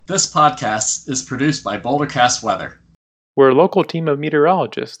This podcast is produced by BoulderCAST Weather. We're a local team of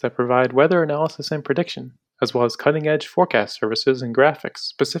meteorologists that provide weather analysis and prediction, as well as cutting-edge forecast services and graphics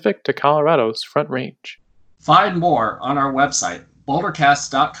specific to Colorado's Front Range. Find more on our website,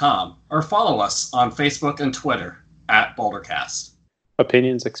 BoulderCAST.com, or follow us on Facebook and Twitter at BoulderCAST.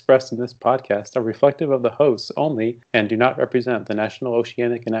 Opinions expressed in this podcast are reflective of the hosts only and do not represent the National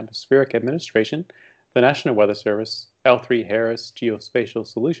Oceanic and Atmospheric Administration, the National Weather Service, L3 Harris Geospatial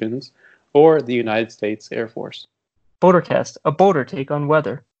Solutions, or the United States Air Force. BoulderCAST, a bolder take on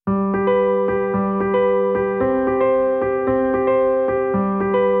weather.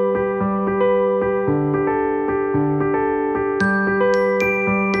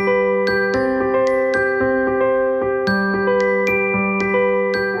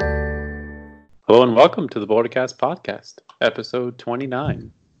 Hello and welcome to the BoulderCAST podcast, episode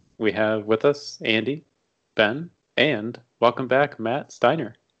 29. We have with us Andy, Ben, and welcome back, Matt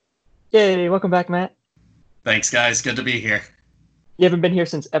Steiner. Yay, welcome back, Matt. Thanks, guys. Good to be here. You haven't been here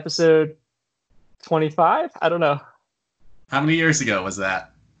since episode 25? I don't know. How many years ago was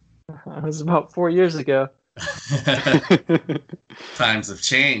that? It was about 4 years ago. Times have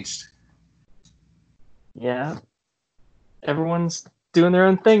changed. Yeah. Everyone's doing their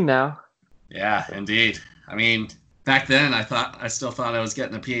own thing now. Yeah, indeed. I mean, back then I still thought I was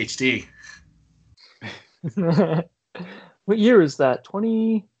getting a PhD. What year is that?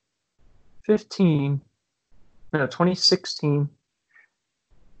 2015? No, 2016.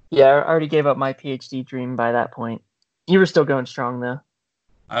 Yeah, I already gave up my PhD dream by that point. You were still going strong, though.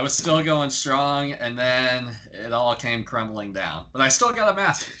 I was still going strong, and then it all came crumbling down. But I still got a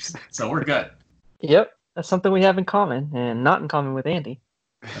master's, so we're good. Yep, that's something we have in common, and not in common with Andy.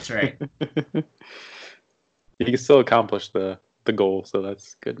 That's right. You can still accomplish the goal, so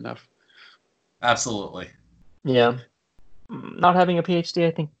that's good enough. Absolutely. Yeah. Not having a PhD,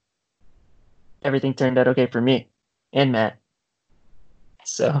 I think everything turned out okay for me and Matt.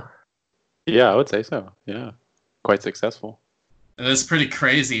 So. Yeah, I would say so. Yeah. Quite successful. It is pretty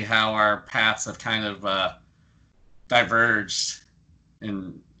crazy how our paths have kind of diverged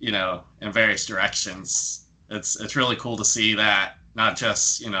in various directions. It's really cool to see that, not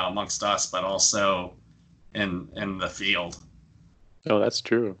just, amongst us, but also in the field. Oh, that's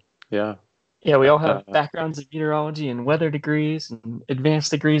true. Yeah. Yeah, we all have backgrounds in meteorology and weather degrees and advanced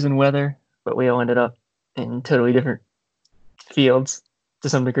degrees in weather, but we all ended up in totally different fields to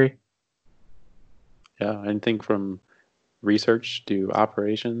some degree. Yeah, anything from research to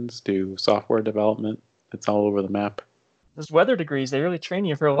operations to software development, it's all over the map. Those weather degrees, they really train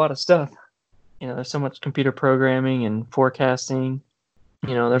you for a lot of stuff. There's so much computer programming and forecasting.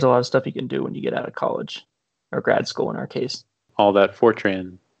 There's a lot of stuff you can do when you get out of college or grad school in our case. All that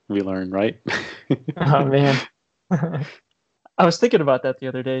Fortran we learned, right? Oh, man. I was thinking about that the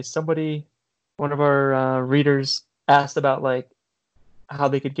other day. One of our readers asked about how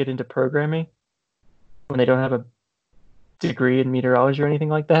they could get into programming when they don't have a degree in meteorology or anything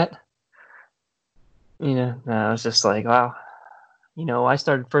like that. I was just like, wow. I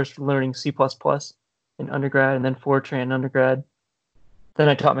started first learning C++ in undergrad and then Fortran in undergrad. Then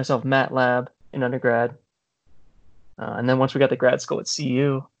I taught myself MATLAB in undergrad. And then once we got to grad school at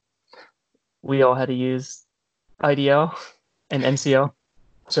CU, we all had to use IDL and MCL.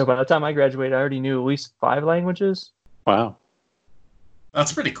 So by the time I graduated, I already knew at least 5 languages. Wow.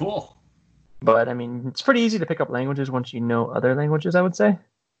 That's pretty cool. But, it's pretty easy to pick up languages once you know other languages, I would say.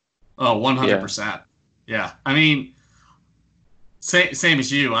 Oh, 100%. Yeah. Same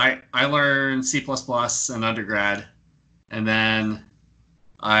as you. I learned C++ in undergrad, and then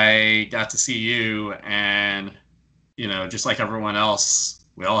I got to CU, and, just like everyone else,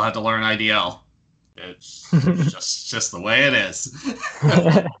 we all had to learn IDL. It's just the way it is.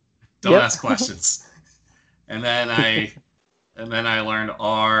 Don't ask questions. And then I learned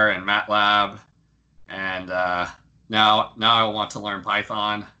R and MATLAB, and now I want to learn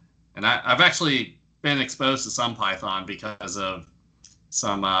Python. And I've actually been exposed to some Python because of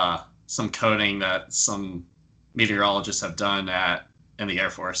some coding that some meteorologists have done in the Air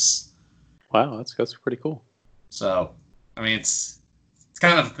Force. Wow, that's pretty cool. So, it's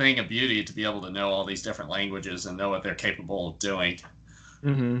kind of a thing of beauty to be able to know all these different languages and know what they're capable of doing.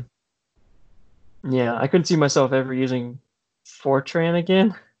 Mm-hmm. Yeah, I couldn't see myself ever using Fortran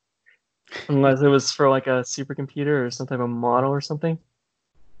again, unless it was for a supercomputer or some type of model or something.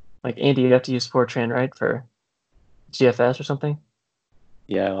 Like Andy, you have to use Fortran, right, for GFS or something?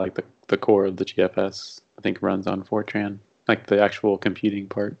 Yeah, the core of the GFS, I think, runs on Fortran, the actual computing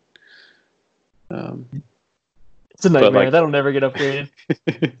part. It's a nightmare. That'll never get upgraded.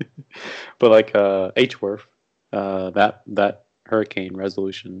 But HWRF, that hurricane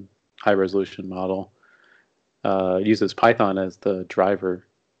resolution, high resolution model. It uses Python as the driver,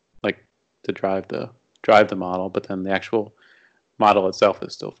 like to drive the model, but then the actual model itself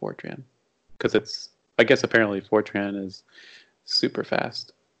is still Fortran, because I guess apparently Fortran is super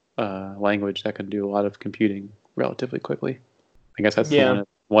fast language that can do a lot of computing relatively quickly. I guess that's the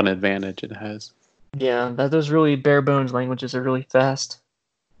one advantage it has. Yeah, those really bare bones languages are really fast,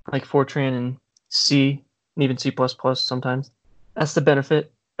 like Fortran and C, and even C++ sometimes. That's the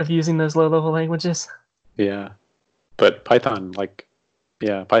benefit of using those low-level languages. Yeah, but Python,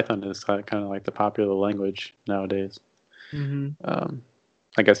 Python is kind of like the popular language nowadays. Mm-hmm.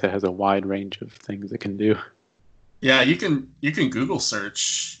 I guess it has a wide range of things it can do. Yeah, you can Google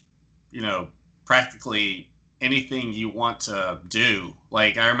search, practically anything you want to do.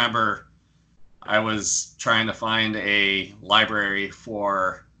 Like, I remember I was trying to find a library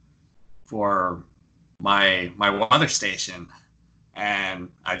for my weather station, and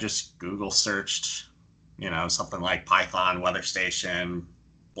I just Google searched, something like Python weather station,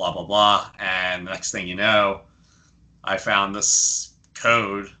 blah blah blah, and the next thing you know, I found this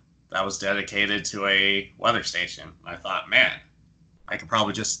code that was dedicated to a weather station. I thought, man, I could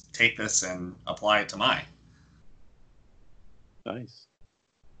probably just take this and apply it to mine. Nice.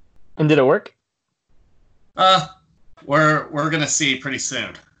 And did it work? We're gonna see pretty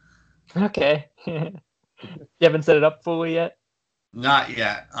soon. Okay. You haven't set it up fully yet? Not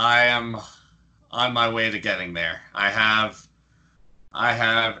yet. I am on my way to getting there. I have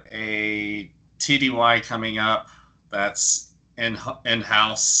a TDY coming up that's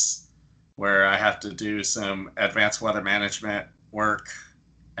in-house, where I have to do some advanced weather management work,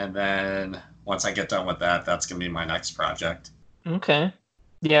 and then once I get done with that, that's going to be my next project. Okay.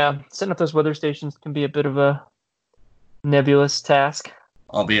 Yeah, setting up those weather stations can be a bit of a nebulous task.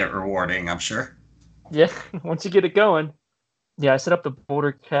 Albeit rewarding, I'm sure. Yeah, once you get it going. Yeah, I set up the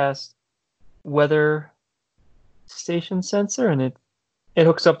BoulderCAST weather station sensor, and it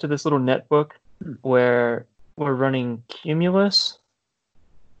hooks up to this little netbook where we're running Cumulus,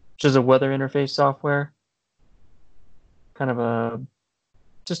 which is a weather interface software. Kind of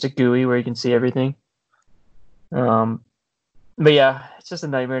just a GUI where you can see everything. But yeah, it's just a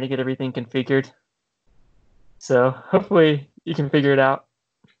nightmare to get everything configured. So hopefully you can figure it out.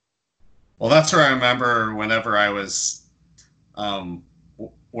 Well, that's where I remember whenever I was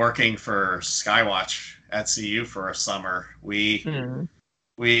working for Skywatch at CU for a summer, we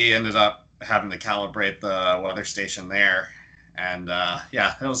ended up having to calibrate the weather station there, and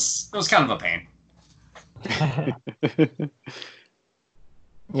it was kind of a pain.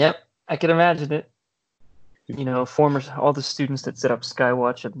 Yep, I can imagine it. All the students that set up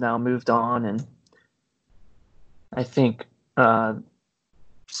Skywatch have now moved on, and I think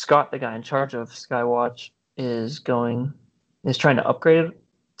Scott, the guy in charge of Skywatch, is trying to upgrade it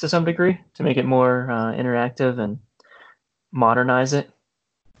to some degree to make it more interactive and modernize it.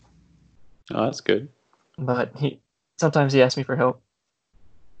 Oh, that's good. But sometimes he asks me for help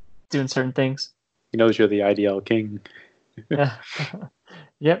doing certain things. He knows you're the IDL king. Yeah.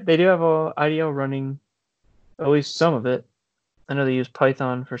 Yep, they do have a IDL running, at least some of it. I know they use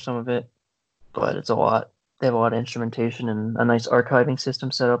Python for some of it, but it's a lot. They have a lot of instrumentation and a nice archiving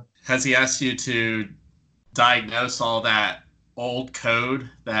system set up. Has he asked you to diagnose all that old code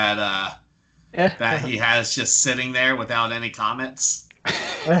that he has just sitting there without any comments?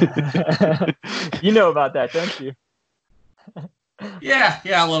 You know about that, don't you? Yeah,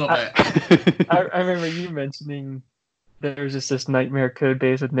 a little bit. I remember you mentioning there's just this nightmare code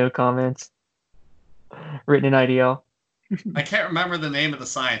base with no comments written in IDL. I can't remember the name of the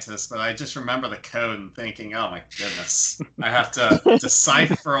scientist, but I just remember the code and thinking, oh my goodness, I have to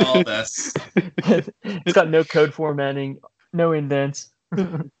decipher all this. It's got no code formatting, no indents.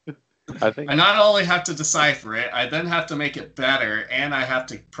 I not only have to decipher it, I then have to make it better, and I have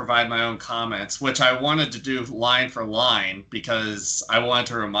to provide my own comments, which I wanted to do line for line because I wanted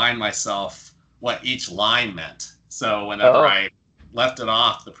to remind myself what each line meant. So whenever I left it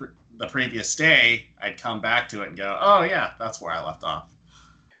off the previous day, I'd come back to it and go, oh yeah, that's where I left off.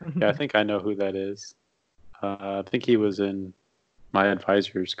 Yeah, I think I know who that is. I think he was in my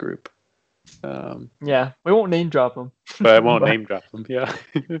advisors group. Yeah, we won't name drop him. But I won't name drop him, yeah.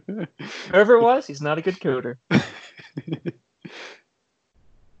 Whoever it was, he's not a good coder.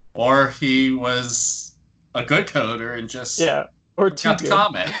 Or he was a good coder and just or got to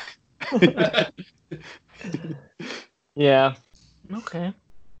comment. Yeah. Okay.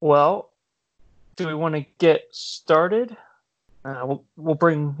 Well, do we want to get started? We'll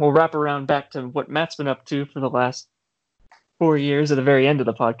wrap around back to what Matt's been up to for the last 4 years at the very end of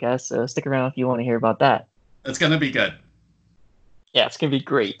the podcast. So stick around if you want to hear about that. It's going to be good. Yeah, it's going to be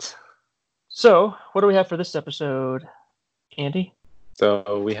great. So, what do we have for this episode, Andy?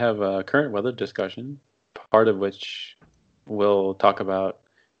 So we have a current weather discussion, part of which will talk about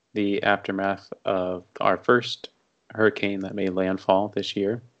the aftermath of our first hurricane that made landfall this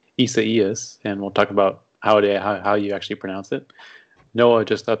year, Isaias, and we'll talk about how you actually pronounce it. NOAA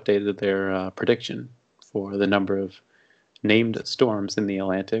just updated their prediction for the number of named storms in the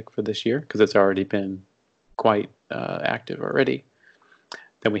Atlantic for this year, because it's already been quite active already.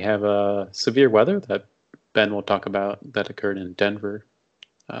 Then we have severe weather that Ben will talk about that occurred in Denver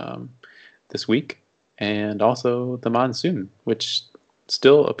this week, and also the monsoon, which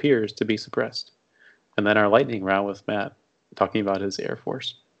still appears to be suppressed. And then our lightning round with Matt talking about his Air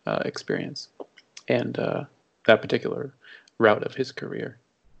Force experience and that particular route of his career.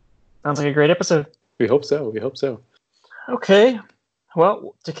 Sounds like a great episode. We hope so. We hope so. Okay.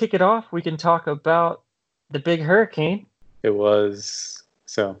 Well, to kick it off, we can talk about the big hurricane. It was,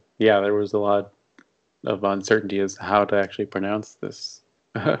 so yeah, there was a lot of uncertainty as to how to actually pronounce this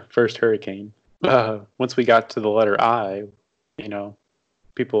first hurricane. Once we got to the letter I,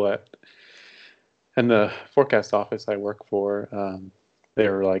 people in the forecast office I work for, they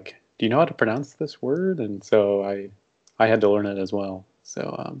were like, "Do you know how to pronounce this word?" And so I had to learn it as well.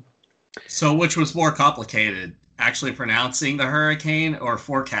 So which was more complicated, actually pronouncing the hurricane or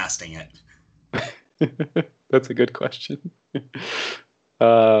forecasting it? That's a good question.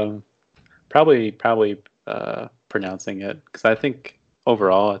 Probably pronouncing it, because I think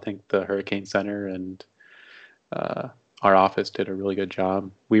overall, the Hurricane Center and our office did a really good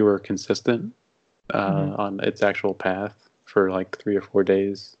job. We were consistent on its actual path for like 3 or 4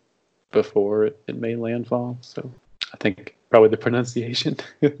 days before it made landfall. So I think probably the pronunciation.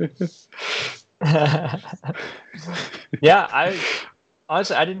 Yeah,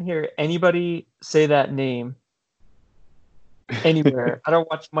 I didn't hear anybody say that name anywhere. I don't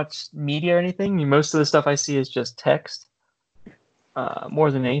watch much media or anything. Most of the stuff I see is just text,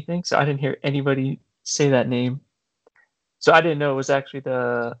 more than anything. So I didn't hear anybody say that name. So I didn't know it was actually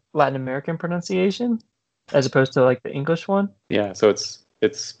the Latin American pronunciation as opposed to like the English one. Yeah, so it's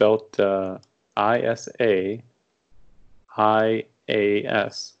spelled Isaias,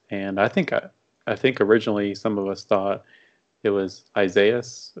 and I think originally some of us thought it was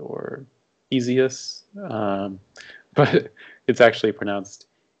Isaias or Isias, but it's actually pronounced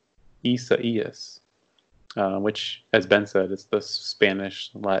Isaias, which, as Ben said, is the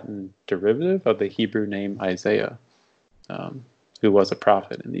Spanish Latin derivative of the Hebrew name Isaiah, who was a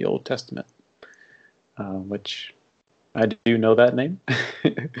prophet in the Old Testament, which I do know that name.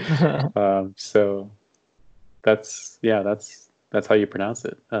 So that's how you pronounce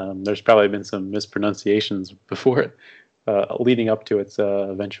it. There's probably been some mispronunciations before it, leading up to its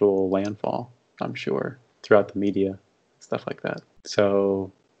eventual landfall, I'm sure, throughout the media, stuff like that.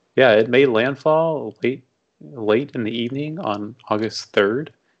 So yeah, it made landfall late in the evening on August 3rd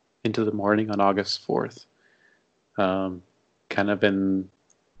into the morning on August 4th. Kind of in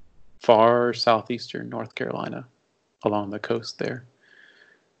far southeastern North Carolina, along the coast there.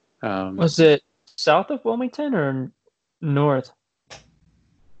 Was it south of Wilmington or north?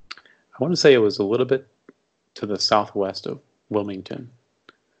 I want to say it was a little bit to the southwest of Wilmington.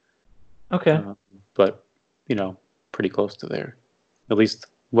 Okay. But, pretty close to there. At least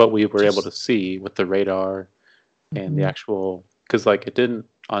what we were able to see with the radar and the actual, because like it didn't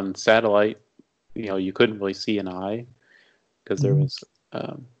on satellite, you couldn't really see an eye because there was,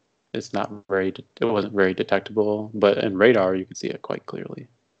 it wasn't very detectable, but in radar you could see it quite clearly.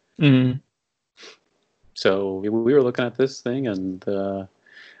 So we were looking at this thing, and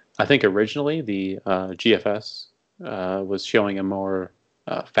I think originally the GFS was showing a more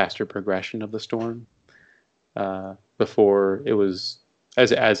faster progression of the storm before it was,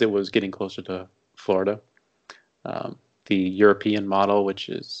 as it was getting closer to Florida. The European model, which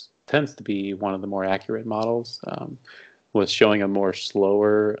tends to be one of the more accurate models, was showing a more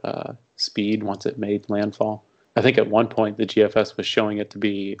slower speed once it made landfall. I think at one point the GFS was showing it to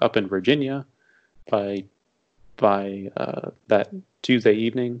be up in Virginia by that Tuesday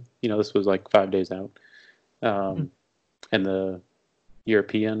evening. This was like 5 days out. And the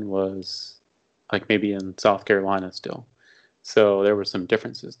European was like maybe in South Carolina still. So there were some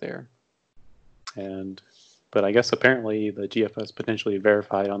differences there. But I guess apparently the GFS potentially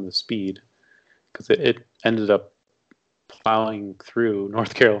verified on the speed, because it ended up plowing through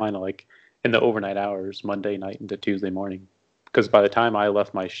North Carolina like in the overnight hours, Monday night into Tuesday morning. Because by the time I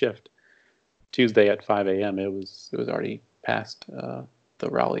left my shift Tuesday at 5 a.m., it was already past the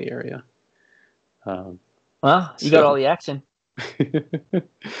Raleigh area. Well, you got all the action.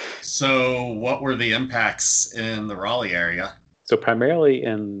 So what were the impacts in the Raleigh area? So primarily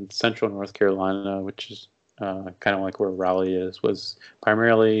in central North Carolina, which is kind of like where Raleigh is, was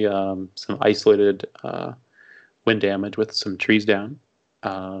primarily some isolated wind damage with some trees down,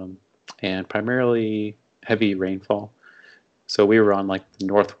 and primarily heavy rainfall. So we were on like the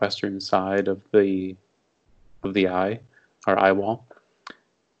northwestern side of the eye, our eye wall.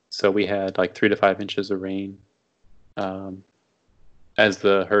 So we had like 3 to 5 inches of rain as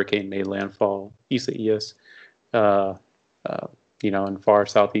the hurricane made landfall Isaias. In far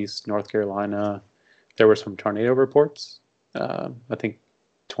southeast North Carolina, there were some tornado reports. I think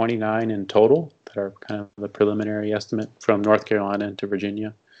 29 in total that are kind of the preliminary estimate from North Carolina into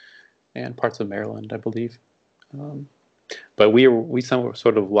Virginia and parts of Maryland, I believe. But we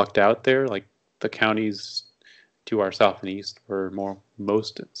sort of lucked out there. Like the counties to our south and east were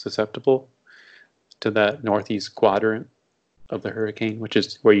most susceptible to that northeast quadrant of the hurricane, which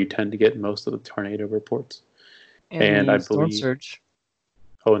is where you tend to get most of the tornado reports. And I believe storm surge.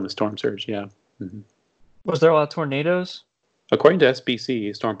 Oh, and the storm surge, yeah. Mm-hmm. Was there a lot of tornadoes? According to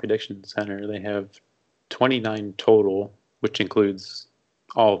SPC, Storm Prediction Center, they have 29 total, which includes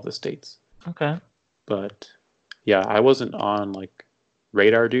all of the states. Okay. But yeah, I wasn't on like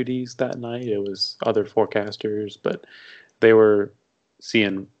radar duties that night. It was other forecasters, but they were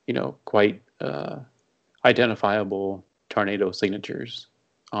seeing, quite identifiable tornado signatures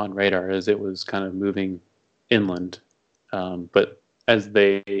on radar as it was kind of moving inland. But as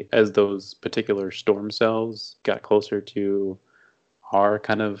those particular storm cells got closer to our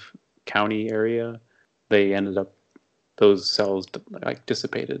kind of county area, those cells like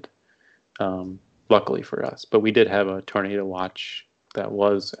dissipated. Luckily for us, but we did have a tornado watch that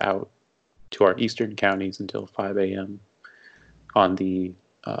was out to our eastern counties until 5 a.m. on the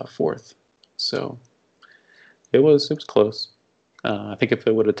 4th. So it was close. I think if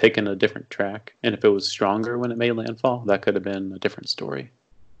it would have taken a different track and if it was stronger when it made landfall, that could have been a different story.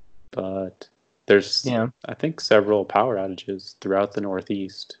 But there's, I think, several power outages throughout the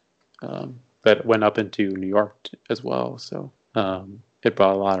Northeast that went up into New York as well. So it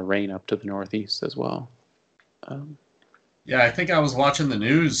brought a lot of rain up to the Northeast as well. Yeah, I think I was watching the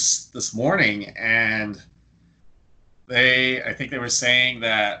news this morning, and I think they were saying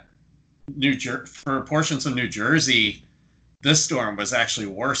that for portions of New Jersey, this storm was actually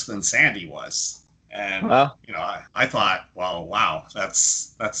worse than Sandy was. And, wow. I thought, well, wow,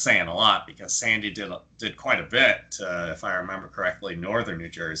 that's saying a lot, because Sandy did quite a bit, if I remember correctly, northern New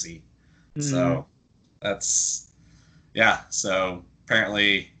Jersey. Mm. So so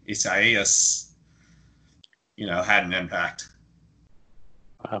apparently Isaias, had an impact.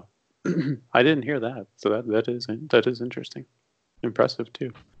 Wow. I didn't hear that. So that is interesting. Impressive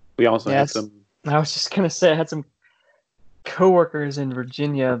too. We also had some. I was just going to say I had some coworkers in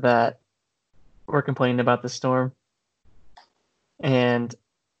Virginia that were complaining about the storm. And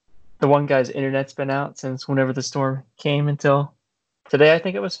the one guy's internet's been out since whenever the storm came until today. I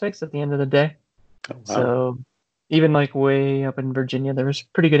think it was fixed at the end of the day. Oh, wow. So even like way up in Virginia, there was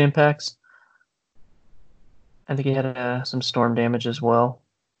pretty good impacts. I think he had some storm damage as well.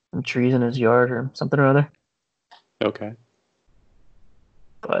 Some trees in his yard or something or other. Okay.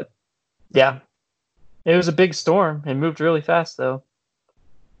 But yeah, it was a big storm. It moved really fast though.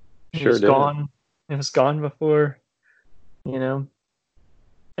 It was gone. It was gone before, a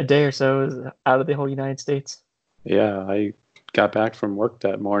day or so. It was out of the whole United States. Yeah, I got back from work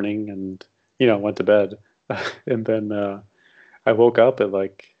that morning and, went to bed. And then I woke up at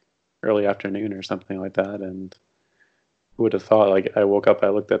like early afternoon or something like that. And who would have thought, like I woke up, I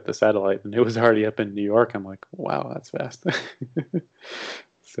looked at the satellite and it was already up in New York. I'm like, wow, that's fast.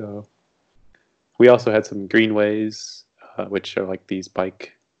 So we also had some greenways, which are like these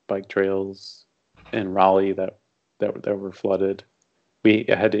bike trails in Raleigh that were flooded. We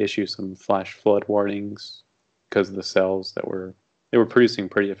had to issue some flash flood warnings because of the cells they were producing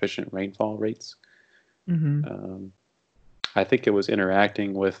pretty efficient rainfall rates. Mm-hmm. I think it was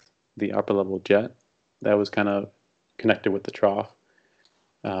interacting with the upper level jet that was kind of connected with the trough.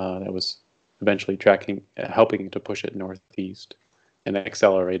 That was eventually helping to push it northeast and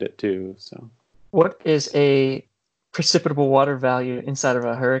accelerate it too. So, what is a precipitable water value inside of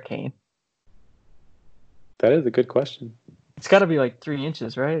a hurricane? That is a good question. It's got to be like 3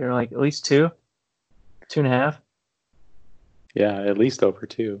 inches, right? Or like at least 2.5. Yeah, at least over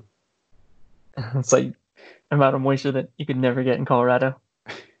 2. It's like amount of moisture that you could never get in Colorado.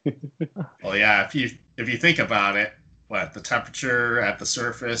 Well, yeah, if you think about it, the temperature at the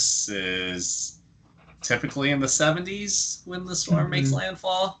surface is typically in the 70s when the storm makes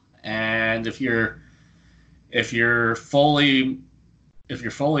landfall, and if you're fully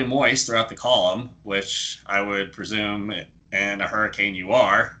moist throughout the column, which I would presume and a hurricane you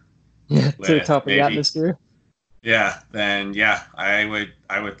are, Yeah, to the with top of the maybe, atmosphere. yeah, then yeah, I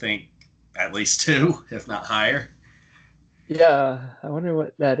would think at least 2, if not higher. Yeah, I wonder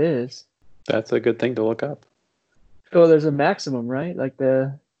what that is. That's a good thing to look up. Well, there's a maximum, right? Like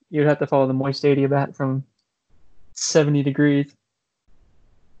you'd have to follow the moist adiabat from 70 degrees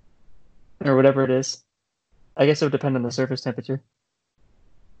or whatever it is. I guess it would depend on the surface temperature.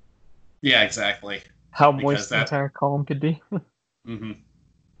 Yeah, exactly. How Because moist the that. entire column could be. Hmm.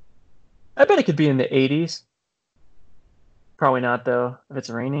 I bet it could be in the 80s. Probably not, though, if it's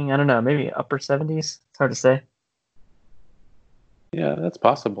raining. I don't know, maybe upper 70s. It's hard to say. Yeah, that's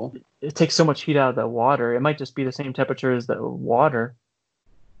possible. It takes so much heat out of the water. It might just be the same temperature as the water.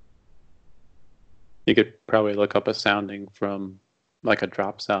 You could probably look up a sounding from like a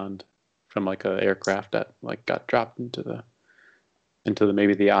drop sound from like an aircraft that like got dropped into the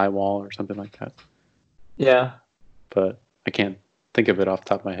maybe the eye wall or something like that. Yeah. But I can't think of it off the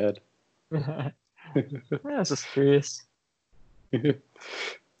top of my head. Yeah, I was just curious.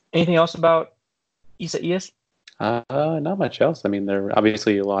 Anything else about Isaias? Not much else. I mean, there were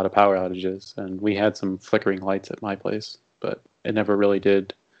obviously a lot of power outages, and we had some flickering lights at my place, but it never really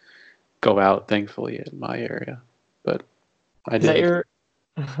did go out, thankfully, in my area. But I Is that did. your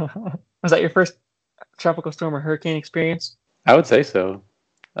was that your first tropical storm or hurricane experience? I would say so.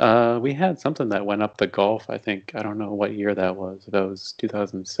 We had something that went up the Gulf, I think. I don't know what year that was. That was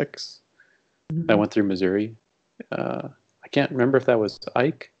 2006. That went through Missouri. I can't remember if that was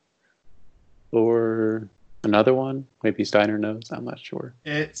Ike or another one. Maybe Steiner knows. I'm not sure.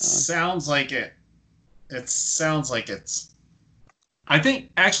 It sounds like it. It sounds like it's. I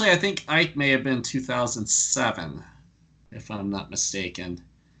think Ike may have been 2007, if I'm not mistaken.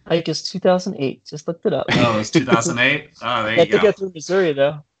 Ike is 2008. Just looked it up. Oh, it was 2008. Oh, there I you think go. it through Missouri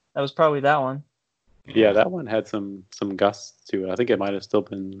though. That was probably that one. Yeah, that one had some gusts to it. I think it might have still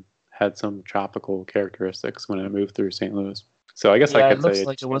had some tropical characteristics when it moved through St. Louis. So I guess I Yeah, could it looks say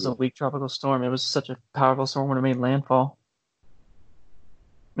like it was a weak tropical storm. It was such a powerful storm when it made landfall.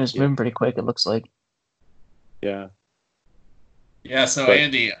 It was moving pretty quick. It looks like. Yeah. Yeah. So But-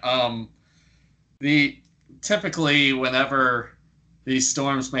 Andy, typically whenever these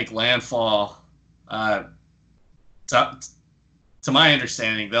storms make landfall, to my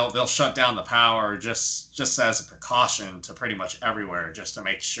understanding, they'll shut down the power just as a precaution to pretty much everywhere, just to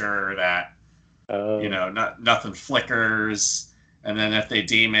make sure that nothing flickers. And then if they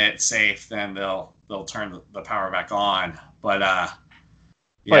deem it safe, then they'll turn the power back on. But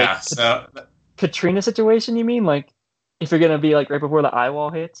yeah, Like, so Katrina situation, you mean? Like, if you're gonna be like right before the eye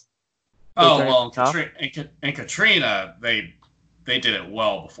wall hits? oh well, in Katrina, they did it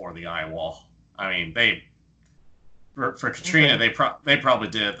well before the eye wall. I mean, for Katrina, Okay. they probably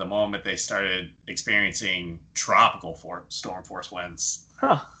did it the moment they started experiencing tropical storm force winds.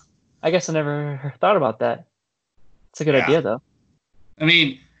 Huh. I guess I never thought about that. It's a good Yeah. idea, though. I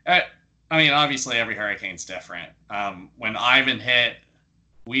mean, obviously every hurricane's different. When Ivan hit,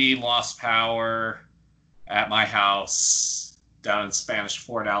 we lost power at my house down in Spanish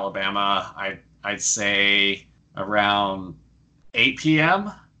Fort, Alabama. I'd say around 8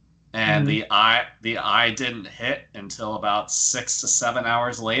 p.m. and the eye didn't hit until about 6 to 7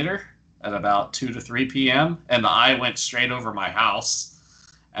 hours later at about 2 to 3 p.m. and the eye went straight over my house,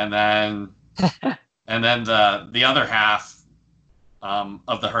 and then the other half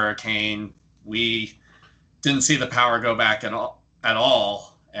of the hurricane, we didn't see the power go back at all,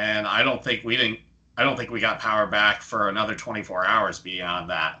 and I don't think we got power back for another 24 hours beyond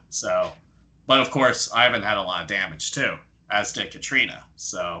that. So, but of course, Ivan had a lot of damage too, as did Katrina.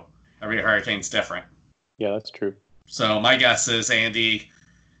 So every hurricane's different. Yeah, that's true. So my guess is, Andy,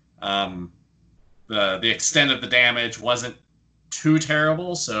 the extent of the damage wasn't too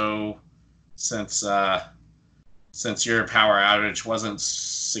terrible. So since your power outage wasn't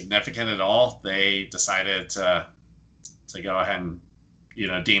significant at all, they decided to go ahead and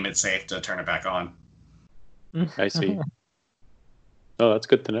deem it safe to turn it back on. I see. Oh, that's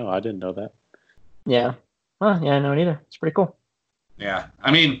good to know. I didn't know that. Yeah. Well, yeah, I know it either. It's pretty cool. Yeah.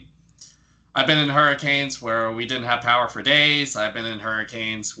 I mean, I've been in hurricanes where we didn't have power for days. I've been in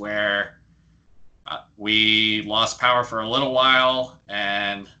hurricanes where we lost power for a little while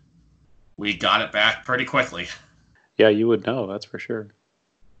and we got it back pretty quickly. Yeah, you would know. That's for sure.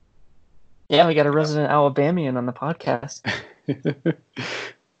 Yeah, we got a resident Alabamian on the podcast.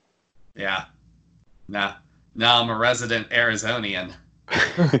 Yeah. Now I'm a resident Arizonian.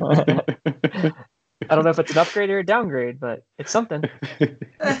 I don't know if it's an upgrade or a downgrade, but it's something.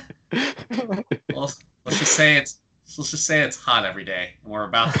 Well, let's just say it's hot every day. We're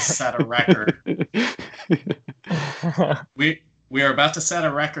about to set a record. We are about to set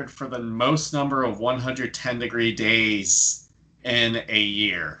a record for the most number of 110-degree days in a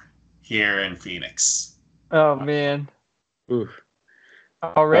year here in Phoenix. Oh man. Oof.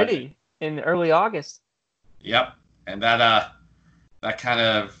 Already in early August. Yep, and that kind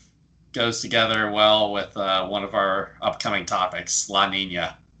of goes together well with one of our upcoming topics, La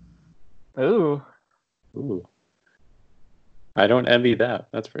Nina. Ooh. Ooh. I don't envy that,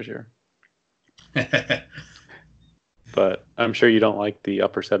 that's for sure. But I'm sure you don't like the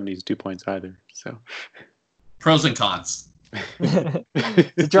upper 70s dew points either. So Pros and cons. The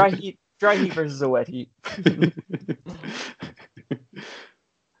dry heat versus a wet heat.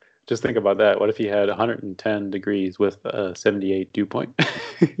 Just think about that. What if you had 110 degrees with a 78 dew point?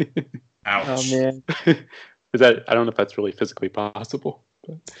 Ouch. Oh man. Is that? I don't know if that's really physically possible.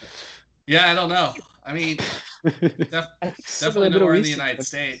 But... Yeah, I don't know. I mean, definitely nowhere in the United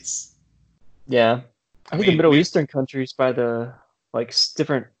States. Yeah. I think the Middle Eastern countries by the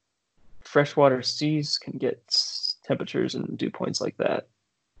different freshwater seas can get temperatures and dew points like that.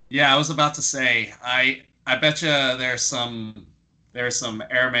 Yeah, I was about to say, I bet you there's some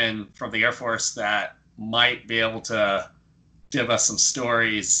airmen from the Air Force that might be able to give us some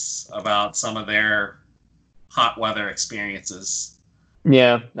stories about some of their hot weather experiences.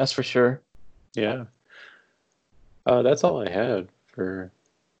 Yeah, that's for sure. Yeah. That's all I had for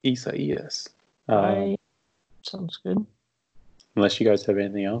Isaias. Sounds good. Unless you guys have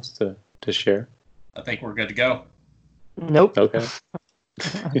anything else to share. I think we're good to go. Nope. Okay.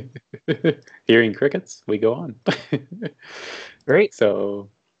 Hearing crickets, we go on. Great. So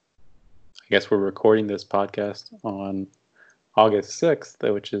I guess we're recording this podcast on August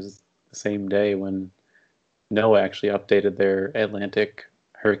 6th, which is the same day when NOAA actually updated their Atlantic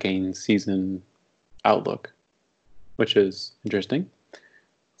hurricane season outlook, which is interesting.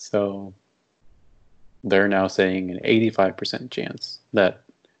 So they're now saying an 85% chance that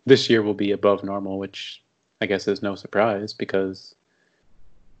this year will be above normal, which I guess is no surprise because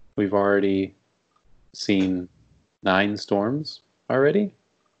we've already seen 9 storms already,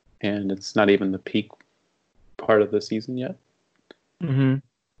 and it's not even the peak part of the season yet. Mm-hmm.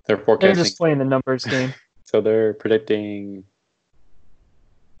 They're forecasting. They're just playing the numbers game. So they're predicting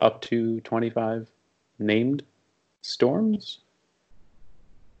up to 25 named storms.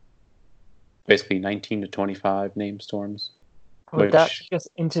 Basically 19 to 25 named storms. Would that take us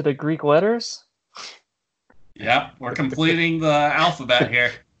into the Greek letters? Yep, we're completing the alphabet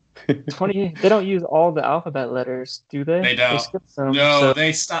here. 20. They don't use all the alphabet letters, do they? They don't. They skip some, no,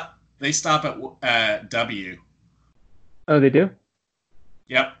 they stop. They stop at W. Oh, they do?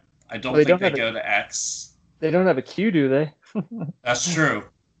 Yep. I don't think they go to X. They don't have a Q, do they? That's true.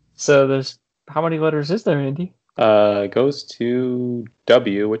 So there's how many letters is there, Andy? It goes to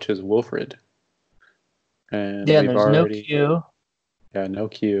W, which is Wilfred. And yeah, there's no Q. Yeah, no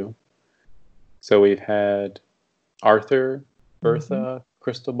Q. So we've had Arthur, Bertha,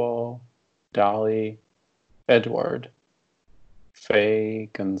 Cristobal, Dolly, Edward, Faye,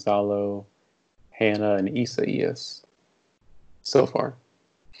 Gonzalo, Hannah, and Isaias so far.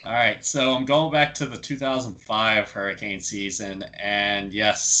 All right, so I'm going back to the 2005 hurricane season, and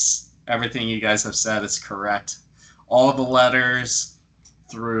yes, everything you guys have said is correct. All the letters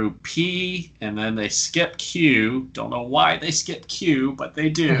through P, and then they skip Q. Don't know why they skip Q, but they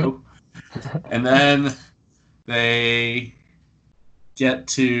do. And then they get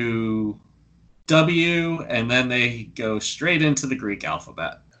to W, and then they go straight into the Greek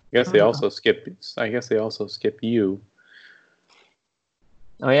alphabet. I guess they also skip U.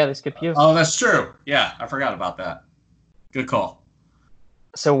 Oh yeah, they skip U. Oh, that's true. Yeah, I forgot about that. Good call.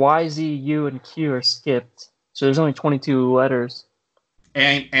 So Y, Z, U, and Q are skipped. So there's only 22 letters.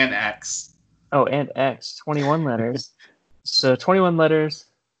 And X. Oh, and X, 21 letters. So 21 letters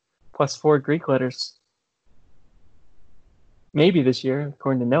plus 4 Greek letters. Maybe this year,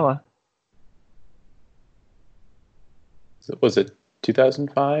 according to NOAA. Was it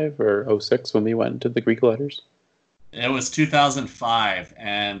 2005 or 06 when we went into the Greek letters? It was 2005,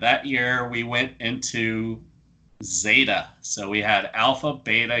 and that year we went into Zeta. So we had Alpha,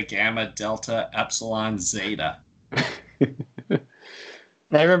 Beta, Gamma, Delta, Epsilon, Zeta.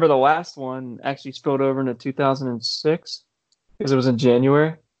 I remember the last one actually spilled over into 2006 because it was in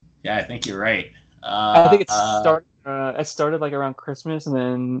January. Yeah, I think you're right. I think it started like around Christmas and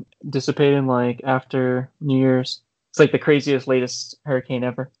then dissipated like after New Year's. It's like the craziest, latest hurricane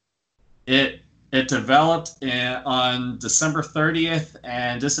ever. It developed on December 30th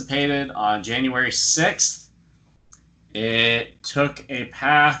and dissipated on January 6th. It took a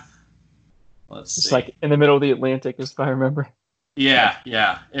path. Let's see. It's like in the middle of the Atlantic, if I remember. Yeah.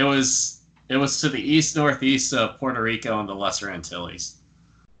 It was It was to the east northeast of Puerto Rico and the Lesser Antilles.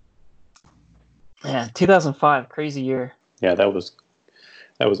 Yeah, 2005, crazy year. Yeah, that was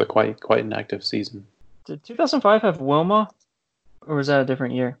a quite an active season. Did 2005 have Wilma, or was that a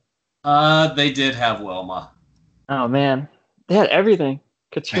different year? They did have Wilma. Oh man, they had everything: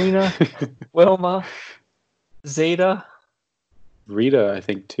 Katrina, Wilma, Zeta. Rita, I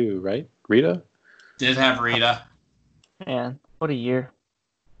think too, right? Rita? Did have Rita. Man, what a year!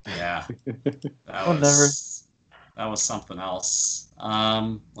 Yeah, I'll never. That was something else.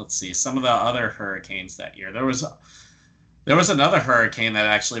 Let's see some of the other hurricanes that year. There was another hurricane that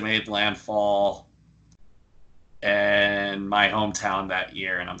actually made landfall in my hometown that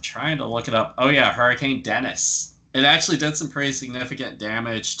year, and I'm trying to look it up. Oh yeah, Hurricane Dennis. It actually did some pretty significant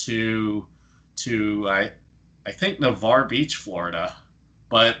damage to I think Navarre Beach, Florida,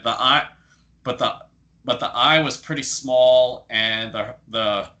 but the eye was pretty small, and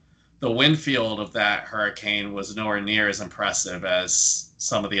the wind field of that hurricane was nowhere near as impressive as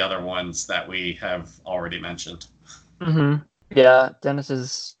some of the other ones that we have already mentioned. Mm-hmm. Yeah, Dennis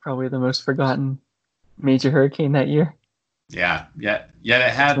is probably the most forgotten major hurricane that year. Yeah, yet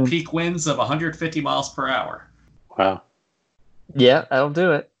it had peak winds of 150 miles per hour. Wow. Yeah, that'll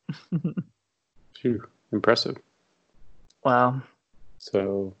do it. Phew, impressive. Wow.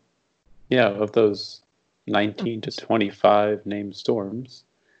 So, yeah, of those 19 to 25 named storms,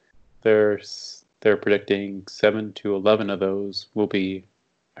 they're predicting 7 to 11 of those will be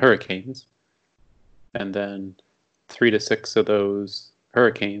hurricanes, and then 3 to 6 of those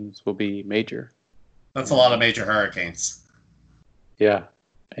hurricanes will be major. That's a lot of major hurricanes. Yeah,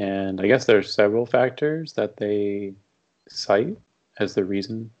 and I guess there's several factors that they cite as the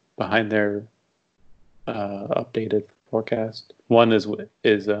reason behind their updated forecast. One is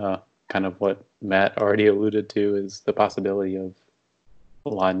kind of what Matt already alluded to, is the possibility of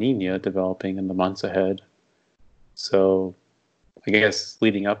La Nina developing in the months ahead. So I guess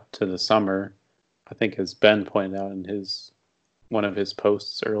leading up to the summer, I think as Ben pointed out in one of his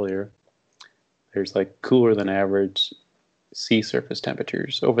posts earlier, there's like cooler than average sea surface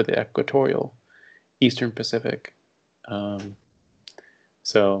temperatures over the equatorial eastern Pacific.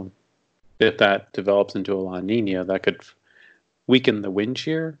 So if that develops into a La Nina, that could weaken the wind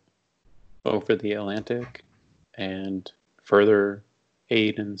shear over the Atlantic and further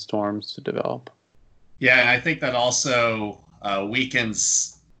aid in storms to develop. Yeah, and I think that also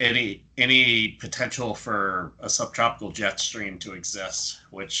weakens any potential for a subtropical jet stream to exist,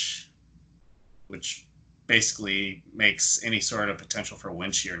 which basically makes any sort of potential for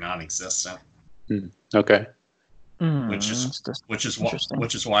wind shear non-existent. Okay. Which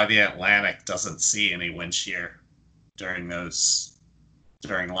is why the Atlantic doesn't see any wind shear during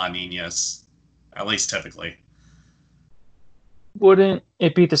La Ninas, at least typically. Wouldn't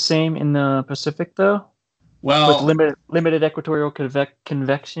it be the same in the Pacific though? Well, with limited equatorial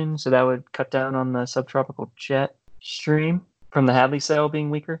convection, so that would cut down on the subtropical jet stream from the Hadley cell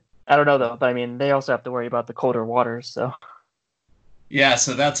being weaker. I don't know though, but I mean they also have to worry about the colder waters, so yeah,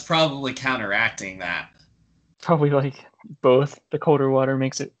 so that's probably counteracting that. Probably like both. The colder water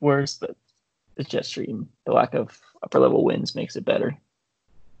makes it worse, but the jet stream, the lack of upper level winds makes it better.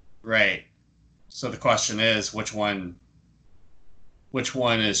 Right. So the question is, which one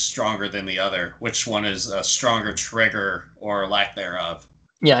is stronger than the other? Which one is a stronger trigger or lack thereof?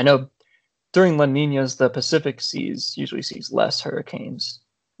 Yeah, I know during La Ninas, the Pacific usually sees less hurricanes,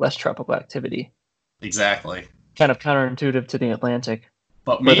 less tropical activity. Exactly. Kind of counterintuitive to the Atlantic.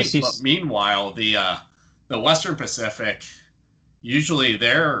 But meanwhile, the Western Pacific, usually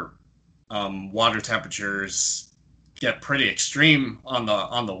their water temperatures get pretty extreme on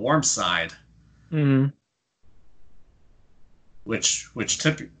the warm side. Mm-hmm. Which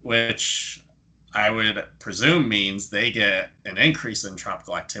I would presume means they get an increase in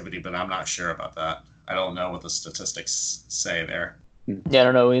tropical activity, but I'm not sure about that. I don't know what the statistics say there. Yeah, I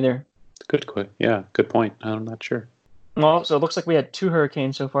don't know either. Good point. I'm not sure. Well, so it looks like we had 2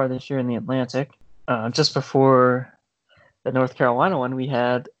 hurricanes so far this year in the Atlantic. Just before the North Carolina one, we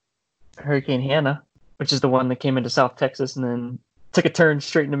had Hurricane Hannah, which is the one that came into South Texas and then took a turn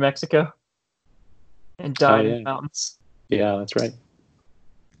straight into Mexico and died in the mountains. Yeah, that's right.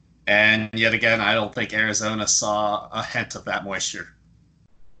 And yet again, I don't think Arizona saw a hint of that moisture.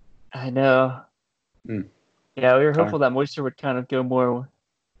 I know. Yeah, we were hopeful that moisture would kind of go more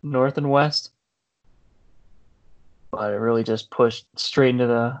north and west. But it really just pushed straight into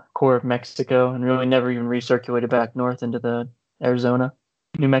the core of Mexico and really never even recirculated back north into the Arizona,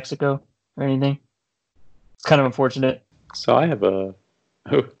 New Mexico, or anything. It's kind of unfortunate. So I have a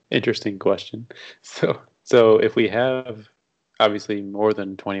interesting question. So if we have obviously more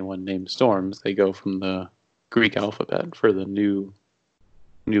than 21 named storms. They go from the Greek alphabet for the new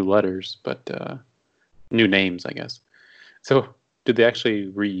letters, but new names, I guess. So did they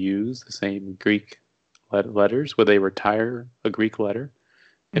actually reuse the same Greek letters? Would they retire a Greek letter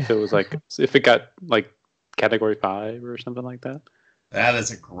if it was like if it got like category 5 or something like that? That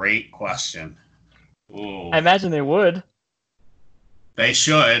is a great question. Ooh. I imagine they would. They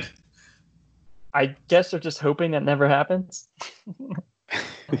should. I guess they're just hoping that never happens.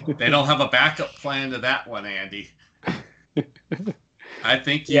 They don't have a backup plan to that one, Andy. I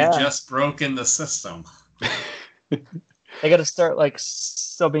think you've just broken the system. They got to start like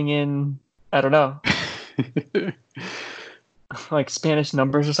subbing in, I don't know, like Spanish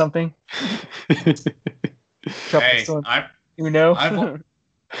numbers or something. Hey,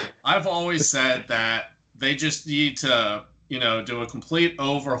 I've always said that they just need to, do a complete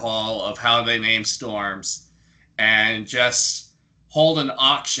overhaul of how they name storms and just hold an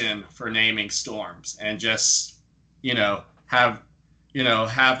auction for naming storms and just, have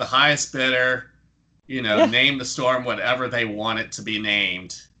the highest bidder, name the storm whatever they want it to be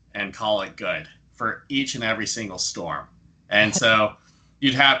named and call it good for each and every single storm. And so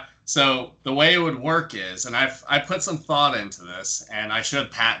so the way it would work is, and I put some thought into this, and I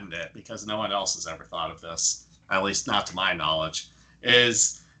should patent it because no one else has ever thought of this, at least not to my knowledge,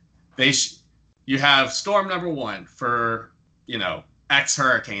 is you have storm number 1 for, X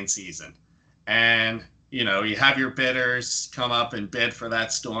hurricane season. And, you have your bidders come up and bid for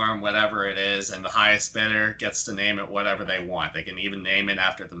that storm, whatever it is, and the highest bidder gets to name it whatever they want. They can even name it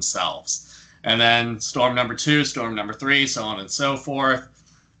after themselves. And then storm number 2, storm number 3, so on and so forth.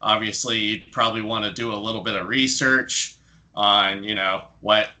 Obviously, you'd probably want to do a little bit of research on,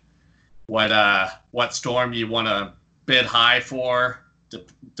 what storm you want to bid high for,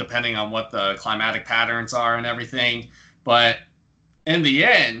 depending on what the climatic patterns are and everything. But in the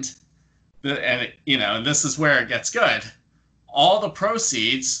end, and this is where it gets good, all the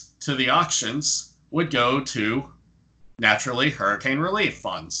proceeds to the auctions would go to, naturally, hurricane relief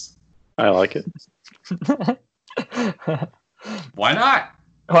funds. I like it. Why not?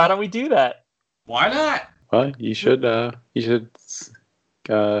 Why don't we do that? Why not? Well, you should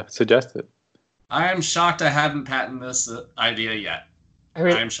suggest it. I am shocked I haven't patented this idea yet. I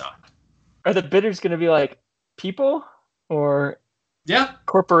am shocked. Are the bidders going to be like people or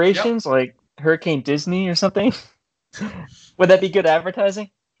corporations like Hurricane Disney or something? Would that be good advertising?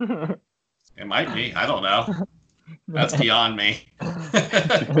 It might be. I don't know. That's beyond me.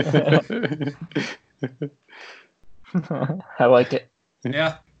 I like it.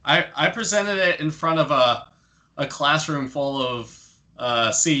 Yeah. I presented it in front of a classroom full of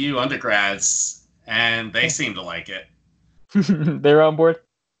CU undergrads, and they seemed to like it. They were on board?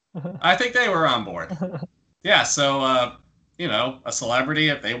 I think they were on board. Yeah, so, a celebrity,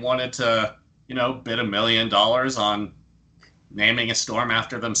 if they wanted to, bid $1 million on naming a storm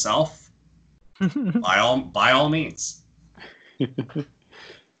after themselves, by all means.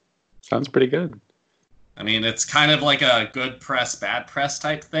 Sounds pretty good. I mean, it's kind of like a good press, bad press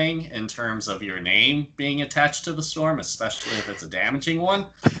type thing in terms of your name being attached to the storm, especially if it's a damaging one.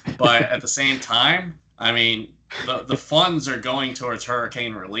 But at the same time, I mean, the funds are going towards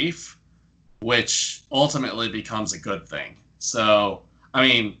hurricane relief, which ultimately becomes a good thing. So, I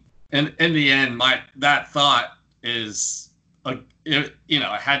mean, in the end, that thought is, it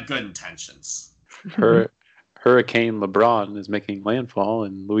had good intentions. Hurricane LeBron is making landfall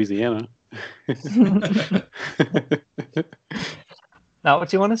in Louisiana. Not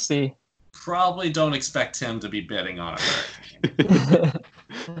what you want to see. Probably don't expect him to be bidding on a hurricane.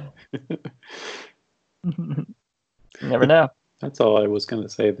 Never know. That's all I was going to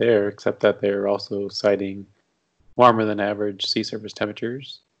say there, except that they're also citing warmer than average sea surface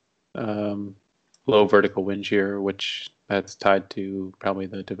temperatures, low vertical wind shear, which that's tied to probably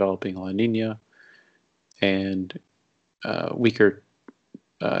the developing La Nina, and weaker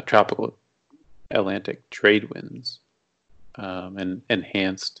tropical Atlantic trade winds, and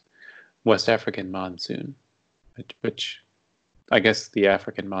enhanced West African monsoon, which I guess the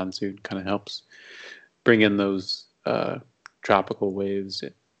African monsoon kind of helps bring in those tropical waves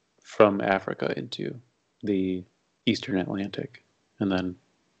from Africa into the Eastern Atlantic, and then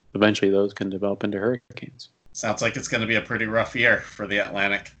eventually those can develop into hurricanes. Sounds like it's going to be a pretty rough year for the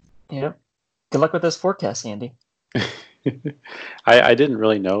Atlantic. Yeah. Good luck with this forecast, Andy. I didn't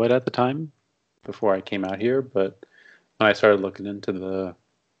really know it at the time before I came out here, but when I started looking into the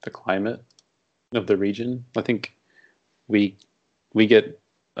climate of the region, I think we get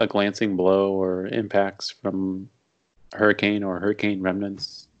a glancing blow or impacts from hurricane or hurricane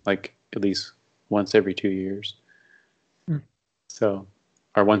remnants like at least once every 2 years. So,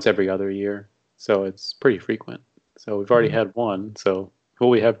 or once every other year. So it's pretty frequent. So we've already had one. So will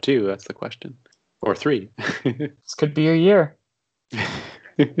we have two? That's the question. Or three. This could be your year.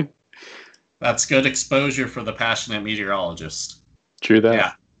 That's good exposure for the passionate meteorologist. True that.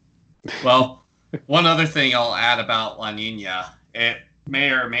 Yeah. Well, one other thing I'll add about La Nina, it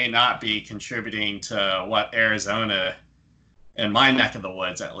may or may not be contributing to what Arizona, in my neck of the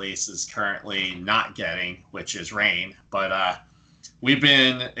woods at least, is currently not getting, which is rain. But we've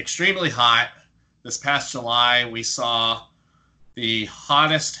been extremely hot. This past July, we saw the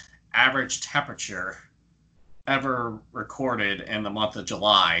hottest average temperature ever recorded in the month of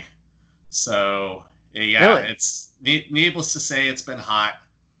July. So, yeah, Really? it's needless to say, it's been hot.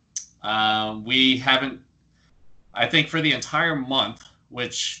 We haven't, I think for the entire month,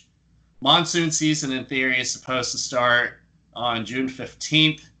 which monsoon season in theory is supposed to start on June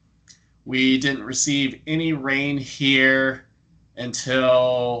 15th, we didn't receive any rain here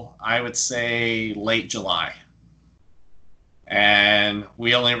until I would say late July. And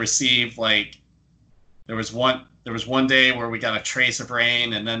we only received there was one day where we got a trace of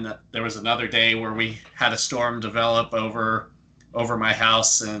rain, and then there was another day where we had a storm develop over my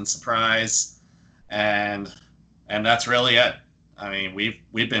house in Surprise, and that's really it. I mean,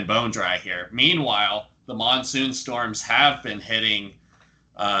 we've been bone dry here. Meanwhile, the monsoon storms have been hitting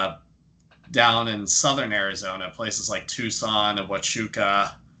down in southern Arizona, places like Tucson and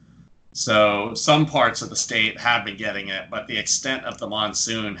Huachuca. So some parts of the state have been getting it, but the extent of the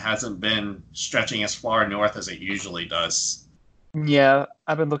monsoon hasn't been stretching as far north as it usually does. Yeah,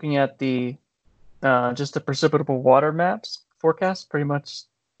 I've been looking at the just the precipitable water maps forecast pretty much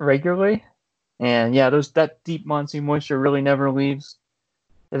regularly, and yeah, that deep monsoon moisture really never leaves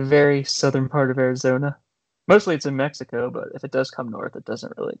the very southern part of Arizona. Mostly it's in Mexico, but if it does come north, it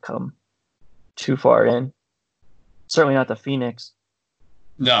doesn't really come too far in. Certainly not to Phoenix.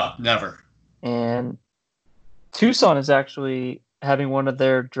 No, never. And Tucson is actually having one of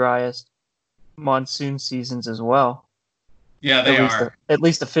their driest monsoon seasons as well. Yeah, they are. At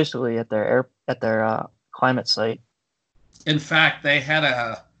least officially at their climate site. In fact, they had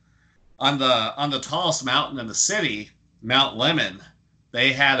on the tallest mountain in the city, Mount Lemmon.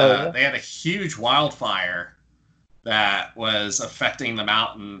 They had a huge wildfire that was affecting the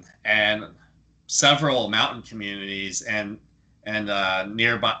mountain and several mountain communities and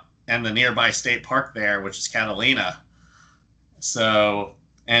nearby, and the nearby state park there, which is Catalina. So,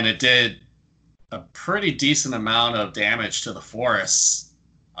 and it did a pretty decent amount of damage to the forests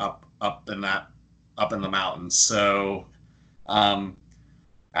up in the mountains. So,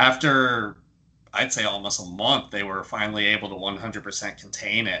 after I'd say almost a month, they were finally able to 100%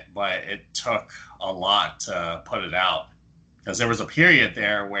 contain it, but it took a lot to put it out, because there was a period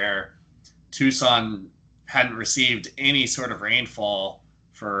there where Tucson hadn't received any sort of rainfall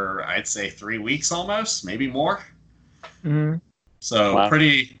for, I'd say, 3 weeks almost, maybe more. Mm-hmm. So wow.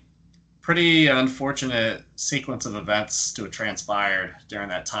 pretty unfortunate sequence of events to have transpired during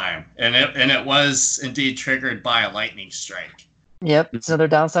that time. And it was indeed triggered by a lightning strike. Yep, it's another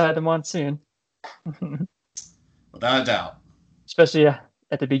downside of the monsoon. Without a doubt. Especially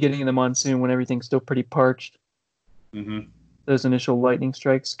at the beginning of the monsoon when everything's still pretty parched. Mm-hmm. Those initial lightning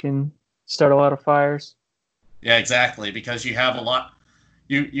strikes can start a lot of fires. Yeah, exactly, because you have a lot.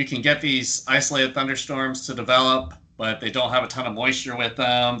 You can get these isolated thunderstorms to develop, but they don't have a ton of moisture with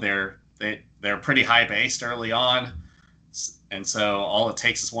them. They're pretty high based early on, and so all it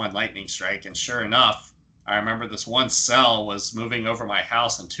takes is one lightning strike. And sure enough, I remember this one cell was moving over my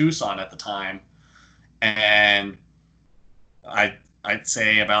house in Tucson at the time, and I'd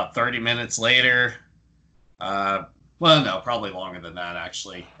say about 30 minutes later, well, no, probably longer than that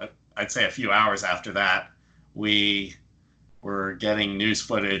actually. I'd say a few hours after that, we were getting news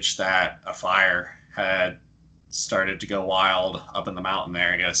footage that a fire had started to go wild up in the mountain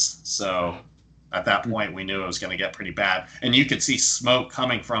areas. So at that point, we knew it was going to get pretty bad. And you could see smoke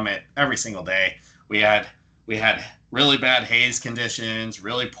coming from it every single day. We had really bad haze conditions,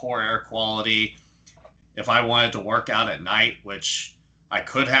 really poor air quality. If I wanted to work out at night, which I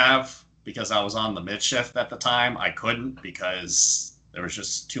could have because I was on the mid shift at the time, I couldn't because there was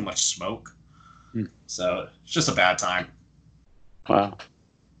just too much smoke. So it's just a bad time. Wow.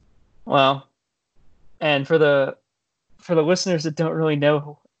 Well, and for the listeners that don't really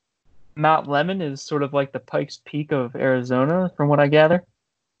know, Mount Lemmon is sort of like the Pikes Peak of Arizona, from what I gather.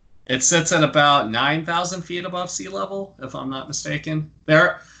 It sits at about 9,000 feet above sea level, if I'm not mistaken.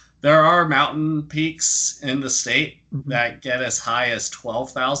 There are mountain peaks in the state that get as high as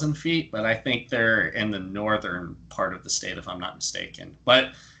 12,000 feet, but I think they're in the northern part of the state, if I'm not mistaken.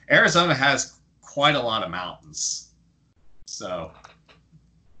 But Arizona has quite a lot of mountains. So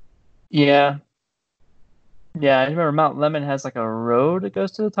Yeah. Yeah, I remember Mount Lemon has like a road that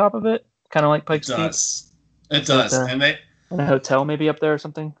goes to the top of it, kind of like it Pikes Peak. does. It So it's does. And a hotel maybe up there or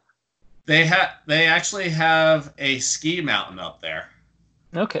something. they actually have a ski mountain up there.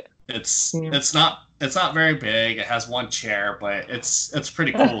 Okay. It's Yeah. it's not very big. It has one chair, but it's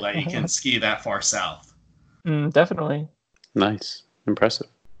pretty cool that you can ski that far south. Definitely. Nice. Impressive.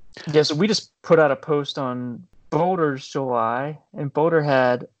 Yeah, so we just put out a post on Boulder's July, and Boulder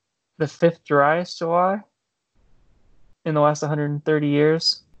had the 5th driest July in the last 130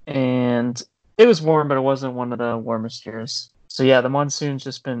 years. And it was warm, but it wasn't one of the warmest years. So yeah, the monsoon's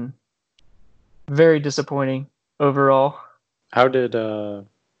just been very disappointing overall. How did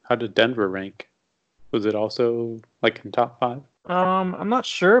Denver rank? Was it also like in top 5? I'm not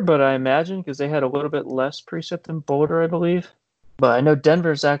sure, but I imagine because they had a little bit less precip than Boulder, I believe. But I know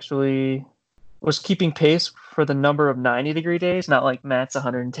Denver's actually was keeping pace for the number of 90-degree days, not like Matt's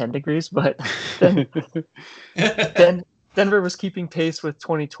 110 degrees, but then Denver was keeping pace with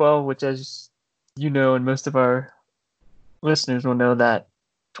 2012, which, as you know, and most of our listeners will know, that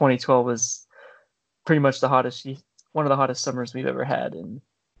 2012 was pretty much one of the hottest summers we've ever had in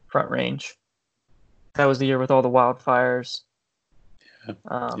Front Range. That was the year with all the wildfires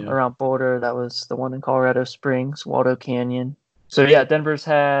around Boulder. That was the one in Colorado Springs, Waldo Canyon. So yeah, Denver's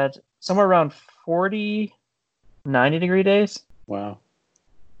had somewhere around 40 90-degree days. Wow.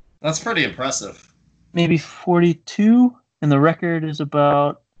 That's pretty impressive. Maybe 42, and the record is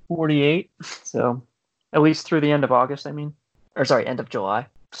about 48. So at least through the end of August, end of July.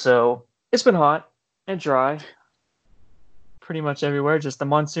 So it's been hot and dry pretty much everywhere. Just the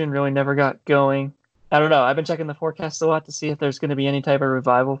monsoon really never got going. I don't know. I've been checking the forecast a lot to see if there's going to be any type of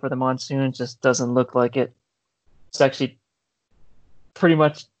revival for the monsoon. It just doesn't look like it. It's actually pretty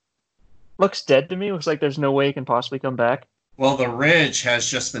much looks dead to me. Looks like there's no way it can possibly come back. Well, the ridge has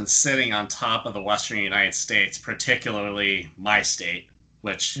just been sitting on top of the western United States, particularly my state,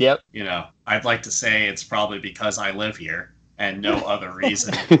 which, you know, I'd like to say it's probably because I live here and no other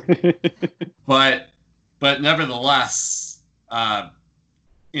reason. But nevertheless,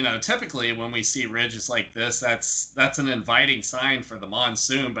 you know, typically when we see ridges like this, that's an inviting sign for the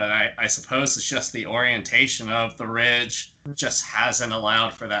monsoon, but I suppose it's just the orientation of the ridge just hasn't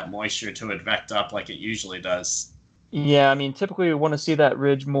allowed for that moisture to advect up like it usually does. Yeah, I mean, typically we want to see that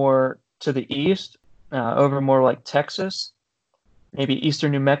ridge more to the east, over more like Texas, maybe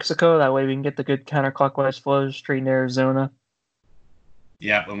eastern New Mexico. That way we can get the good counterclockwise flows straight in Arizona.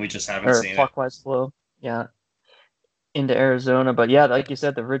 Yeah, but we just haven't seen it. Or clockwise flow, yeah, into Arizona. But yeah, like you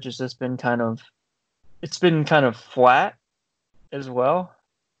said, the ridge has just been kind of flat as well,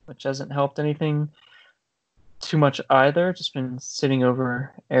 which hasn't helped anything too much either. Just been sitting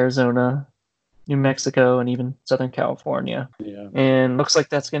over Arizona, New Mexico, and even Southern California. Yeah. And looks like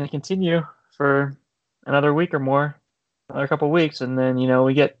that's going to continue for another week or more, another couple of weeks. And then, you know,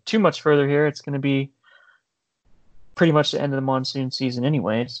 we get too much further here, it's going to be pretty much the end of the monsoon season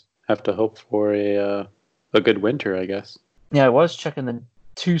anyways. Have to hope for a good winter, I guess. Yeah, I was checking the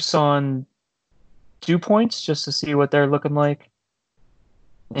Tucson dew points just to see what they're looking like.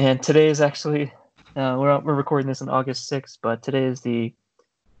 And today is actually, we're recording this on August 6th, but today is the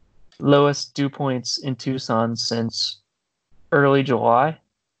lowest dew points in Tucson since early July.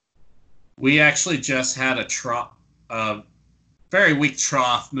 We actually just had a very weak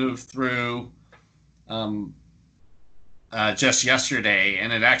trough move through just yesterday,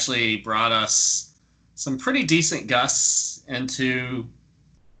 and it actually brought us some pretty decent gusts into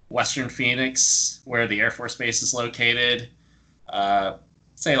western Phoenix, where the Air Force Base is located.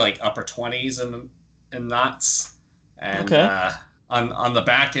 Say like upper 20s in knots. And on the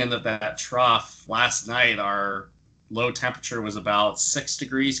back end of that trough last night, our low temperature was about 6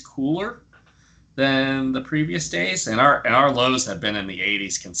 degrees cooler than the previous days, and our lows have been in the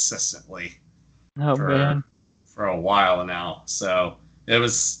 80s consistently for a while now. So it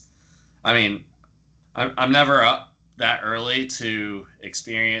was, I mean, I'm never up that early to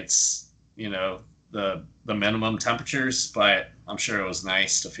experience, you know, the minimum temperatures, but I'm sure it was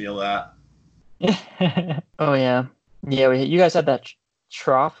nice to feel that. Oh yeah, you guys had that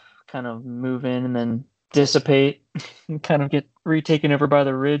trough kind of move in and then dissipate and kind of get retaken over by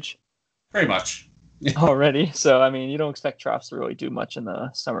the ridge. Pretty much. Already. So I mean, you don't expect troughs to really do much in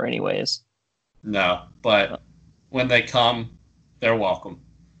the summer anyways. No, but when they come, they're welcome.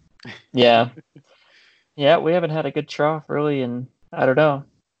 Yeah. Yeah, we haven't had a good trough really in, I don't know,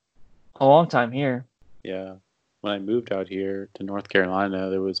 a long time here. Yeah. When I moved out here to North Carolina,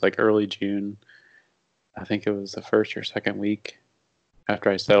 there was like early June. I think it was the first or second week after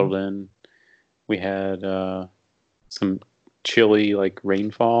I settled in. We had some chilly like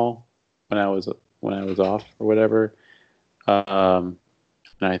rainfall when I was off or whatever. And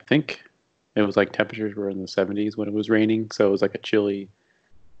I think it was like temperatures were in the 70s when it was raining, so it was like a chilly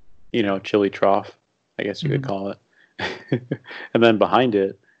trough, I guess you could call it. And then behind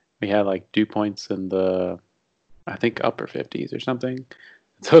it, we had like dew points in the, I think, upper 50s or something.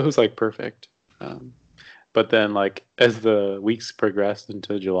 So it was like perfect. But then, like, as the weeks progressed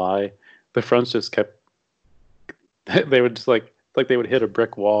into July, the fronts just kept. They would just like they would hit a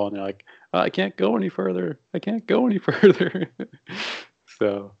brick wall, and they're like, oh, "I can't go any further. I can't go any further."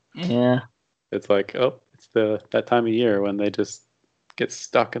 So Yeah, it's like, oh, it's that time of year when they just get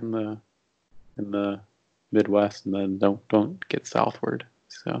stuck in the Midwest and then don't get southward.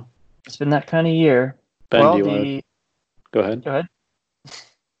 So it's been that kind of year. Ben, Well, do you want to go ahead? Go ahead.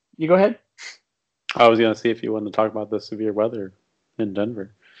 You go ahead. I was going to see if you wanted to talk about the severe weather in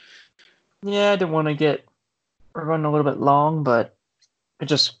Denver. Yeah, I didn't want to get run a little bit long, but I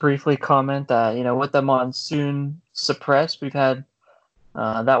just briefly comment that, with the monsoon suppressed, we've had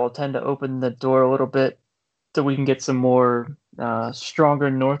that will tend to open the door a little bit so we can get some more stronger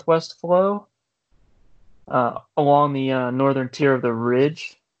northwest flow along the northern tier of the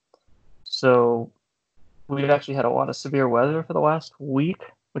ridge. So we've actually had a lot of severe weather for the last week,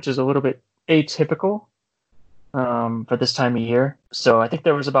 which is a little bit atypical for this time of year. So I think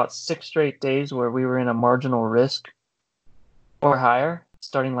there was about 6 straight days where we were in a marginal risk or higher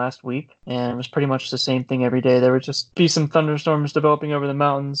starting last week, and it was pretty much the same thing every day. There would just be some thunderstorms developing over the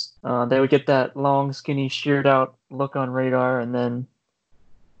mountains. They would get that long, skinny, sheared out look on radar, and then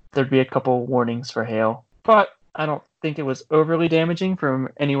there'd be a couple warnings for hail. But I don't think it was overly damaging from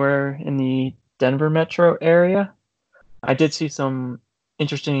anywhere in the Denver metro area. I did see some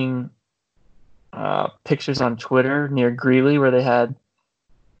interesting pictures on Twitter near Greeley where they had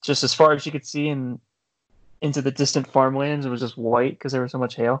just as far as you could see into the distant farmlands. It was just white because there was so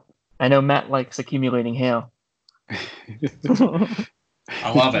much hail. I know Matt likes accumulating hail. I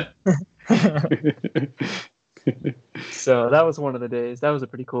love it. So that was one of the days. That was a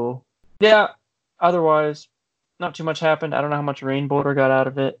pretty cool. Yeah, otherwise, not too much happened. I don't know how much rain Boulder got out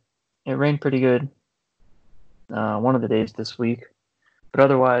of it. It rained pretty good one of the days this week. But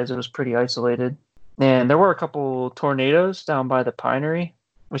otherwise, it was pretty isolated. And there were a couple tornadoes down by the Pinery,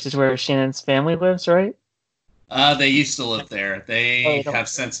 which is where Shannon's family lives, right? They used to live there. They have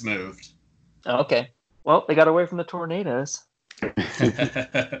since moved. Oh, okay. Well, they got away from the tornadoes. They,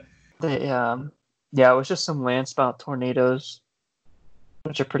 it was just some landspout tornadoes,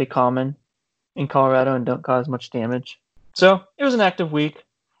 which are pretty common in Colorado and don't cause much damage. So it was an active week.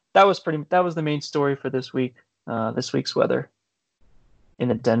 That was the main story for this week. This week's weather in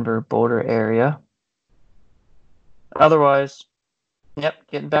the Denver Boulder area. Otherwise,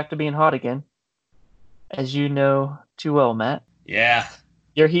 getting back to being hot again. As you know too well, Matt. Yeah.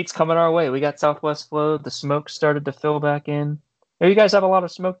 Your heat's coming our way. We got southwest flow. The smoke started to fill back in. Do you guys have a lot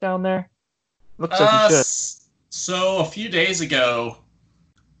of smoke down there? Looks like you should. So a few days ago,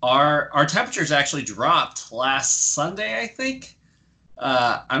 our temperatures actually dropped last Sunday, I think.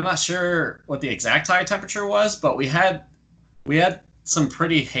 I'm not sure what the exact high temperature was, but we had some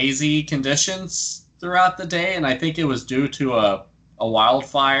pretty hazy conditions throughout the day, and I think it was due to a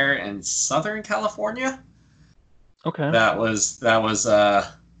wildfire in Southern California. Okay. That was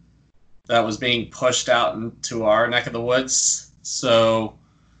being pushed out into our neck of the woods. So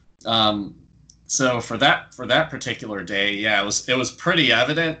for that particular day, yeah, it was pretty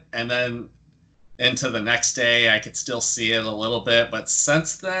evident, and then into the next day I could still see it a little bit, but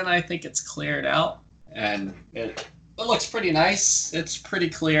since then I think it's cleared out and it looks pretty nice. It's pretty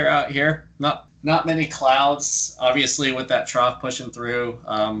clear out here. Not many clouds, obviously, with that trough pushing through.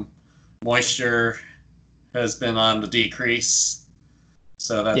 Moisture has been on the decrease,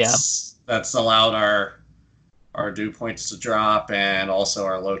 so that's allowed our dew points to drop and also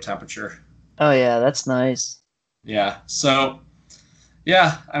our low temperature. Oh yeah, that's nice. Yeah. So,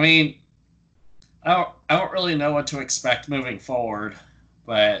 yeah, I mean, I don't really know what to expect moving forward,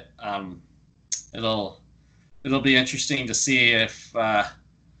 but it'll be interesting to see if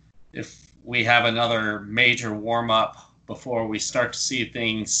we have another major warm up before we start to see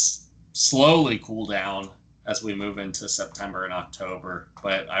things slowly cool down as we move into September and October.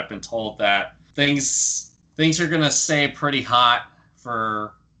 But I've been told that things are going to stay pretty hot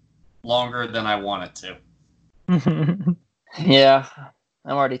for longer than I want it to. Yeah,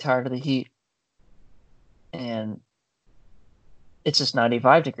 I'm already tired of the heat. And it's just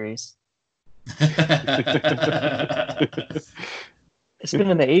 95 degrees. It's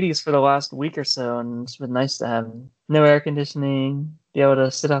been in the 80s for the last week or so, and it's been nice to have no air conditioning, be able to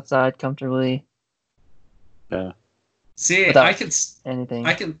sit outside comfortably. Yeah. See, without anything.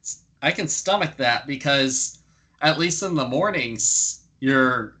 I can stomach that because at least in the mornings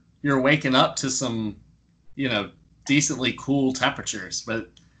you're waking up to some, decently cool temperatures,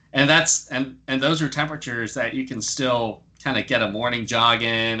 and those are temperatures that you can still kind of get a morning jog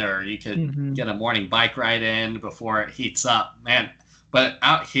in, or you could get a morning bike ride in before it heats up, man. But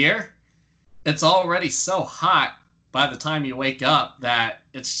out here, it's already so hot by the time you wake up that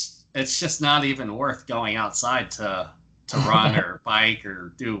it's just not even worth going outside to run or bike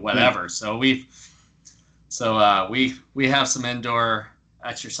or do whatever. So we have some indoor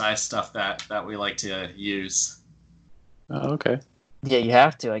exercise stuff that we like to use. Oh, okay. Yeah, you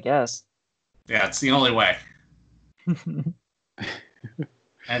have to, I guess. Yeah, it's the only way.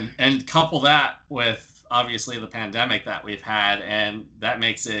 and couple that with obviously the pandemic that we've had, and that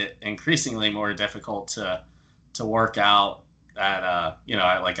makes it increasingly more difficult to work out at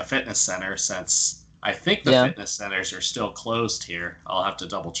like a fitness center, since I think the fitness centers are still closed here. I'll have to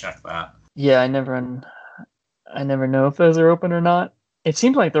double check that. Yeah, I never know if those are open or not. It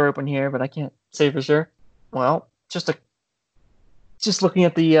seems like they're open here, but I can't say for sure. Well, just looking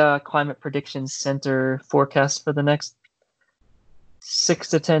at the Climate Prediction Center forecast for the next 6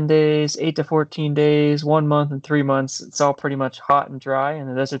 to 10 days, 8 to 14 days, 1 month, and 3 months. It's all pretty much hot and dry in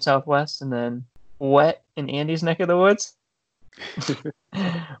the desert Southwest, and then wet in Andy's neck of the woods.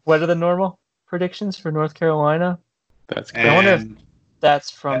 Wetter than normal predictions for North Carolina. That's good. I wonder if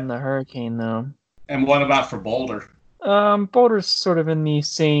that's from the hurricane, though. And what about for Boulder? Boulder's sort of in the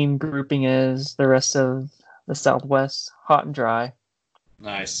same grouping as the rest of the Southwest, hot and dry.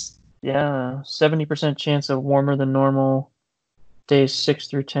 Nice. Yeah, 70% chance of warmer than normal. Days 6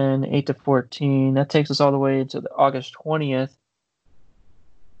 through 10, 8 to 14. That takes us all the way to August 20th.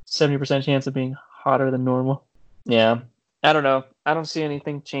 70% chance of being hotter than normal. Yeah, I don't know. I don't see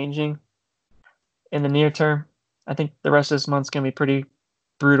anything changing in the near term. I think the rest of this month's going to be pretty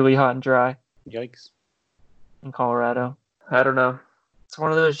brutally hot and dry. Yikes. In Colorado. I don't know. It's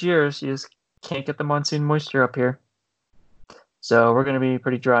one of those years you just can't get the monsoon moisture up here. So we're going to be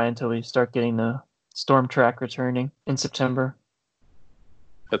pretty dry until we start getting the storm track returning in September.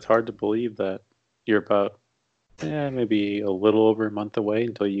 It's hard to believe that you're about maybe a little over a month away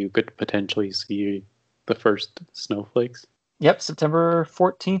until you could potentially see the first snowflakes. Yep, September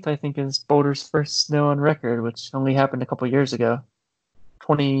 14th, I think, is Boulder's first snow on record, which only happened a couple years ago.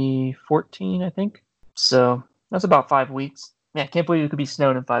 2014, I think. So that's about 5 weeks. Man, I can't believe it could be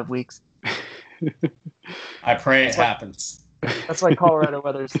snowed in 5 weeks. I pray it happens. That's why Colorado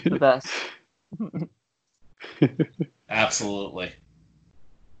weather's the best. Absolutely.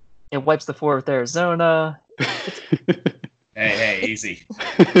 It wipes the floor with Arizona. Hey, easy.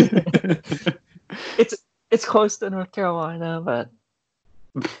 It's close to North Carolina, but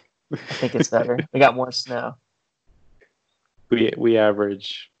I think it's better. We got more snow. We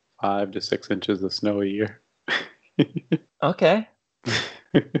average 5 to 6 inches of snow a year. Okay.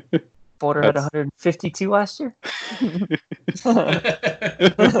 Boulder had 152 last year.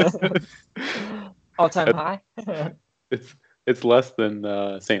 All-time high. It's less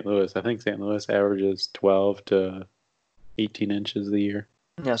than St. Louis. I think St. Louis averages 12 to 18 inches a year.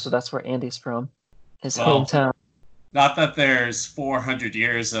 Yeah, so that's where Andy's from. His hometown. Not that there's 400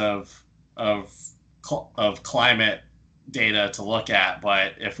 years of climate data to look at,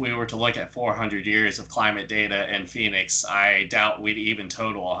 but if we were to look at 400 years of climate data in Phoenix, I doubt we'd even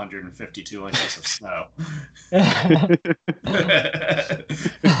total 152 inches of snow.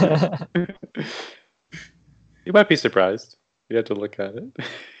 You might be surprised. You have to look at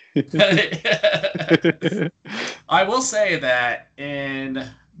it. I will say that in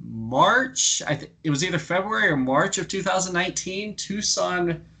March, I think it was either February or March of 2019,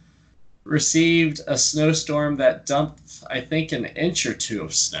 Tucson received a snowstorm that dumped, I think, an inch or two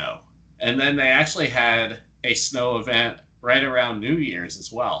of snow. And then they actually had a snow event right around New Year's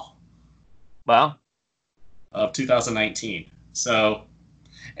as well. Wow. Of 2019. So,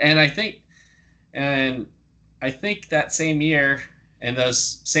 and I think that same year and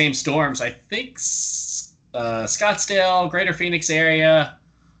those same storms, I think Scottsdale, Greater Phoenix area,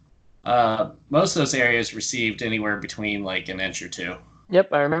 most of those areas received anywhere between like an inch or two.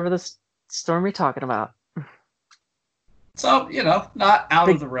 Yep, I remember this storm you're talking about. So, not out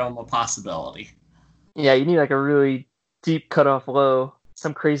of the realm of possibility. Yeah, you need like a really deep cutoff low,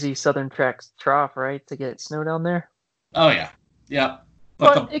 some crazy southern tracks trough, right, to get snow down there? Oh, yeah. Yeah.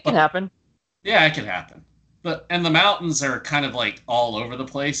 But it can happen. Yeah, it can happen. And the mountains are kind of like all over the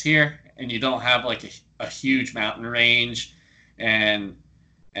place here, and you don't have like a huge mountain range, and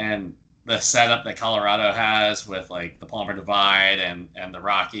the setup that Colorado has with like the Palmer Divide and the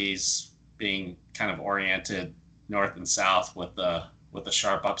Rockies being kind of oriented north and south with the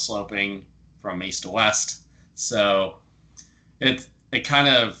sharp upsloping from east to west. So it kind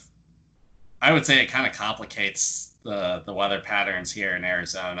of, I would say it kind of complicates the weather patterns here in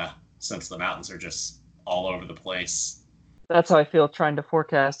Arizona, since the mountains are just all over the place. That's how I feel trying to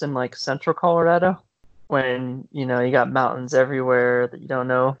forecast in like central Colorado, when you got mountains everywhere that you don't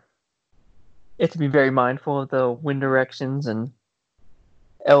know. You have to be very mindful of the wind directions and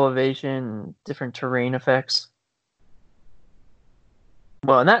elevation and different terrain effects.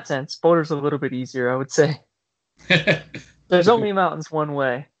 Well, in that sense, Boulder's a little bit easier, I would say. There's only mountains one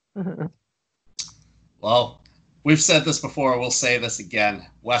way. Well, we've said this before, we'll say this again.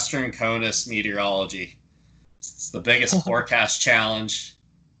 Western CONUS meteorology. It's the biggest forecast challenge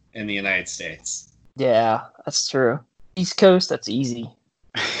in the United States. Yeah, that's true. East Coast, that's easy.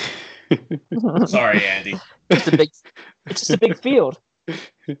 Sorry, Andy. It's just a big field.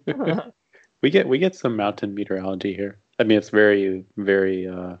 We get some mountain meteorology here. I mean, it's very,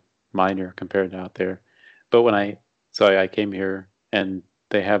 very minor compared to out there. But when I came here, and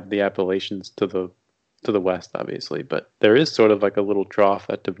they have the Appalachians to the west, obviously, but there is sort of like a little trough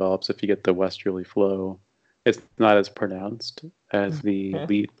that develops if you get the westerly flow. It's not as pronounced as the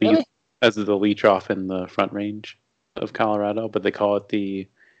Lee trough in the Front Range of Colorado, but they call it the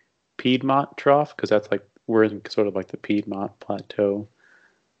Piedmont trough because that's like we're in sort of like the Piedmont plateau.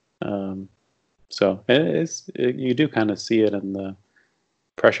 So you do kind of see it in the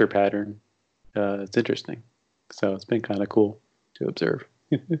pressure pattern. It's interesting. So it's been kind of cool to observe.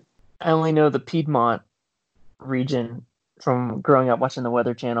 I only know the Piedmont region from growing up watching the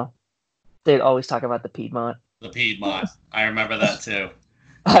Weather Channel. They'd always talk about the Piedmont. The Piedmont. I remember that too.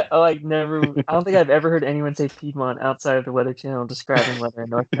 I don't think I've ever heard anyone say Piedmont outside of the Weather Channel describing weather in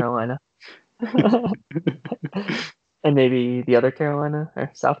North Carolina. And maybe the other Carolina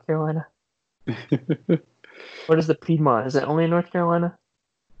or South Carolina. What is the Piedmont? Is it only in North Carolina?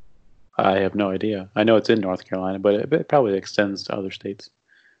 I have no idea. I know it's in North Carolina, but it probably extends to other states.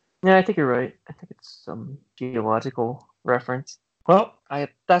 Yeah, I think you're right. I think it's some geological reference. Well,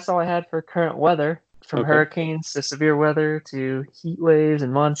 that's all I had for current weather. From hurricanes to severe weather to heat waves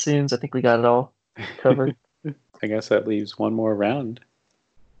and monsoons, I think we got it all covered. I guess that leaves one more round,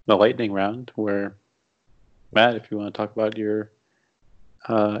 the lightning round, where, Matt, if you want to talk about your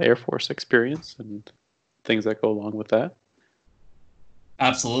Air Force experience and things that go along with that.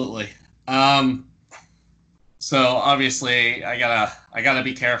 Absolutely. So obviously I gotta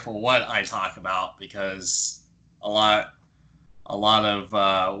be careful what I talk about, because a lot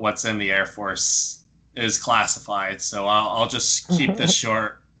of what's in the Air Force is classified. So I'll just keep this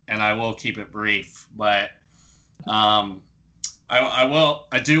short, and I will keep it brief. But I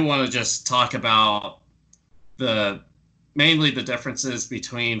do want to just talk about mainly the differences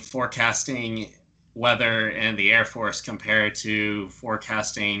between forecasting weather in the Air Force compared to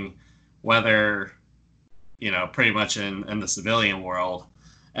forecasting weather, pretty much in the civilian world.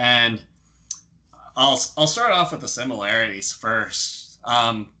 And I'll start off with the similarities first.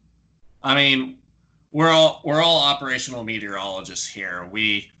 I mean, we're all operational meteorologists here.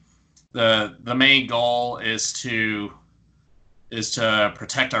 The main goal is to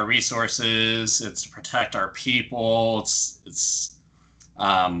protect our resources. It's to protect our people.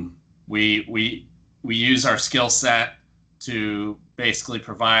 We use our skill set to basically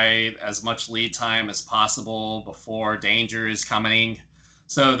provide as much lead time as possible before danger is coming.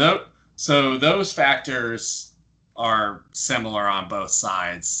 So those factors are similar on both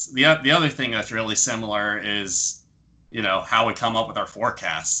sides. The other thing that's really similar is, how we come up with our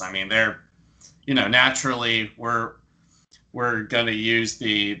forecasts. I mean, they're, naturally we're going to use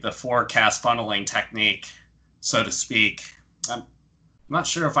the forecast funneling technique, so to speak. I'm not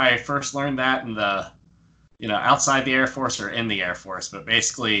sure if I first learned that in the, outside the Air Force or in the Air Force, but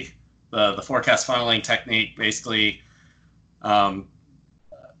basically the forecast funneling technique basically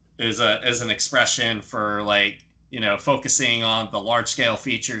is an expression for, like, focusing on the large scale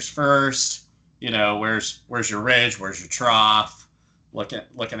features first. Where's your ridge, where's your trough,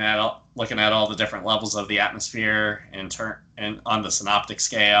 looking at all the different levels of the atmosphere and on the synoptic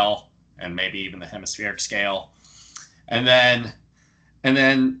scale, and maybe even the hemispheric scale, and then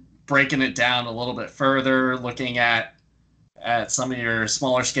breaking it down a little bit further, looking at some of your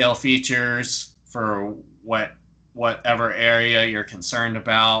smaller scale features for whatever area you're concerned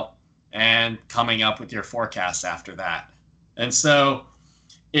about, and coming up with your forecast after that. And so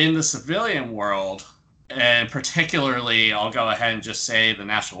in the civilian world, and particularly, I'll go ahead and just say the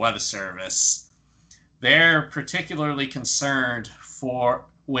National Weather Service, they're particularly concerned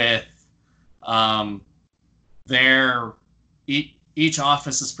with each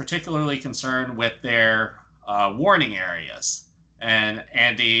office is particularly concerned with their warning areas. And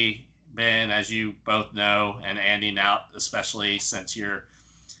Andy, Ben, as you both know, and Andy now, especially since you're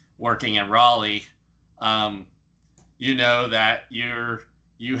working in Raleigh, you know that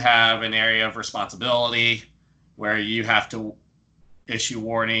you have an area of responsibility where you have to issue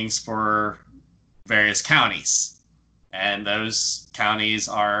warnings for various counties. And those counties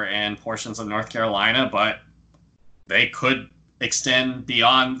are in portions of North Carolina, but they could extend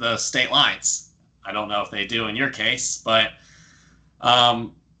beyond the state lines. I don't know if they do in your case, but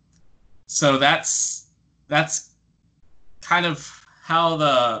so that's kind of how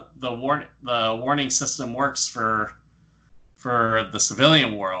the warning system works for the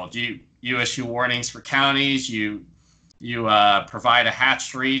civilian world. You issue warnings for counties. You provide a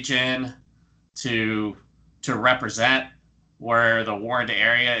hatched region to represent where the warned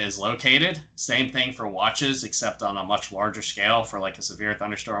area is located. Same thing for watches, except on a much larger scale for like a severe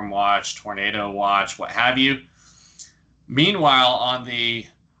thunderstorm watch, tornado watch, what have you. Meanwhile, on the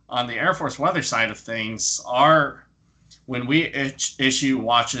Air Force weather side of things, when we issue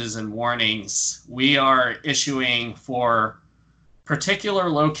watches and warnings, we are issuing for particular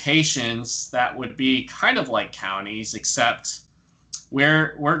locations that would be kind of like counties, except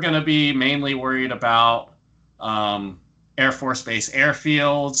we're going to be mainly worried about Air Force Base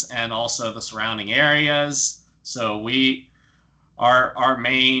airfields and also the surrounding areas. So our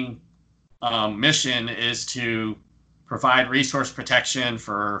main mission is to provide resource protection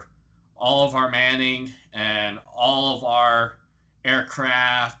for all of our manning and all of our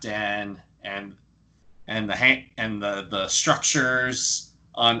aircraft and the structures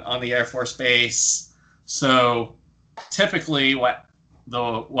on the Air Force Base. So typically what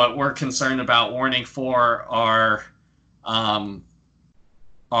we're concerned about warning for are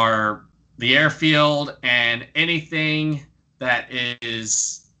the airfield and anything that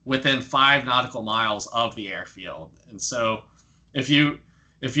is within 5 nautical miles of the airfield. And so if you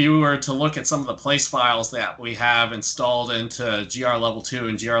were to look at some of the place files that we have installed into GR Level 2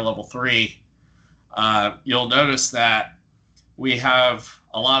 and GR Level 3, you'll notice that we have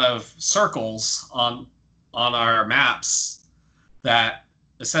a lot of circles on our maps that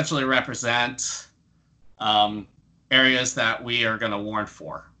essentially represent areas that we are going to warn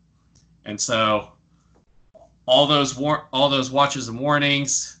for. And so all those watches and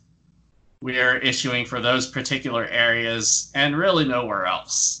warnings we are issuing for those particular areas and really nowhere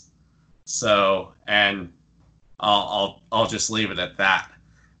else. So, and I'll just leave it at that.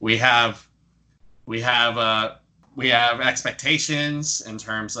 We have expectations in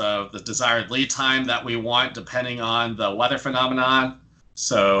terms of the desired lead time that we want depending on the weather phenomenon.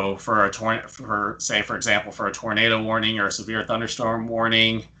 So for example, for a tornado warning or a severe thunderstorm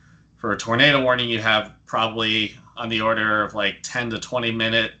warning, for a tornado warning, you have probably on the order of like 10 to 20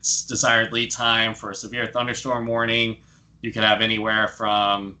 minutes desired lead time. For a severe thunderstorm warning, you could have anywhere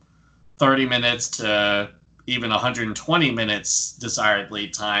from 30 minutes to even 120 minutes desired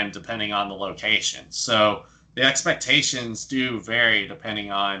lead time, depending on the location. So the expectations do vary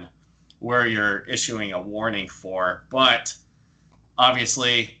depending on where you're issuing a warning for. But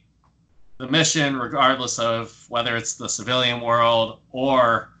obviously, the mission, regardless of whether it's the civilian world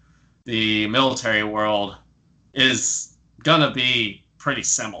or the military world, is going to be pretty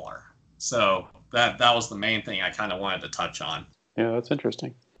similar. So that was the main thing I kind of wanted to touch on. Yeah, that's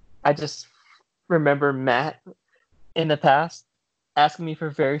interesting. I just remember Matt in the past asking me for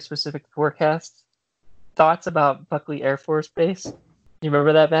very specific forecasts, thoughts about Buckley Air Force Base. You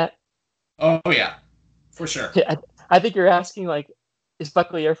remember that, Matt? Oh, yeah, for sure. Yeah, I think you're asking, like, do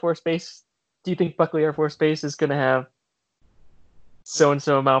you think Buckley Air Force Base is going to have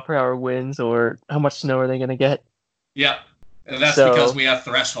so-and-so mile per hour winds, or how much snow are they going to get? Yep. And that's because we have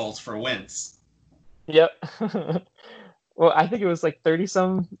thresholds for winds. Yep. Well, I think it was like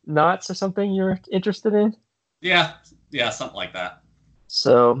 30-some knots or something you're interested in. Yeah, something like that.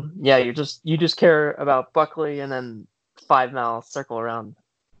 So, yeah, you just care about Buckley and then 5-mile circle around,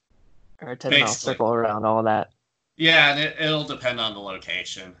 or 10-mile circle around all that. Yeah, and it'll depend on the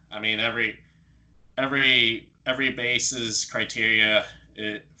location. I mean, every base's criteria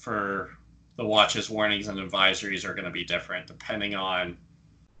for the watches, warnings, and advisories are going to be different depending on,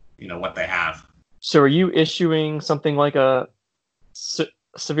 what they have. So are you issuing something like a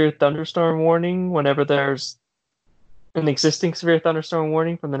severe thunderstorm warning whenever there's an existing severe thunderstorm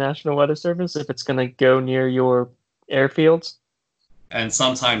warning from the National Weather Service, if it's going to go near your airfields? And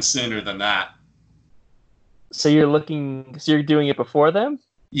sometimes sooner than that. So you're doing it before them?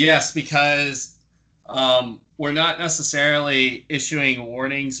 Yes, because we're not necessarily issuing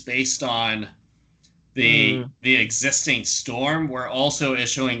warnings based on the existing storm. We're also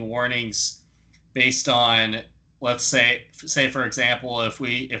issuing warnings based on, let's say for example, if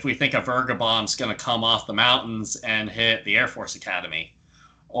we think a Virga bomb's going to come off the mountains and hit the Air Force Academy,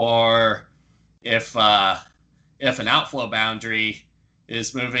 or if an outflow boundary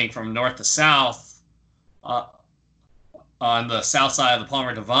is moving from north to south on the south side of the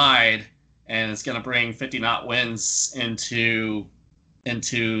Palmer Divide, and it's going to bring 50 knot winds into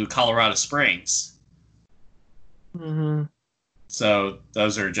Colorado Springs. Mm-hmm. So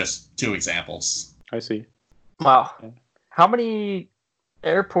those are just two examples. I see. Wow. How many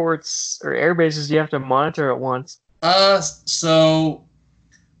airports or air bases do you have to monitor at once? So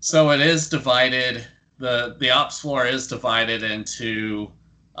it is divided. The ops floor is divided into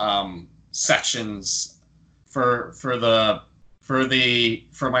sections. For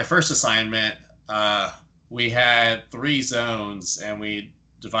my first assignment, we had 3 zones, and we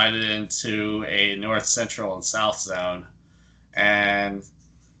divided it into a north, central, and south zone. And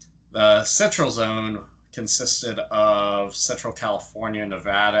the central zone consisted of Central California,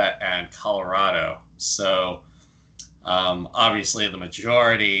 Nevada, and Colorado. So obviously the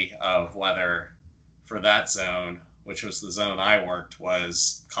majority of weather for that zone, which was the zone I worked,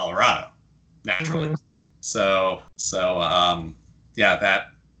 was Colorado, naturally. Mm-hmm. So yeah,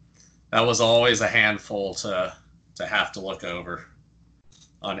 that was always a handful to have to look over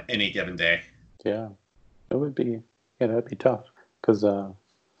on any given day. Yeah, that'd be tough, because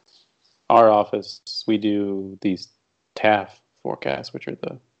our office, we do these TAF forecasts, which are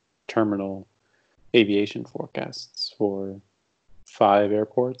the terminal aviation forecasts for 5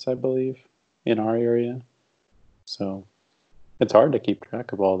 airports, I believe, in our area. So it's hard to keep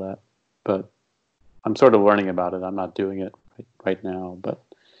track of all that, but I'm sort of learning about it. I'm not doing it right now, but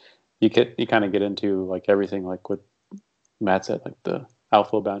you kind of get into like everything, like what Matt said, like the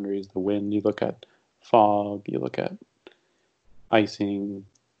outflow boundaries, the wind. You look at fog, you look at icing,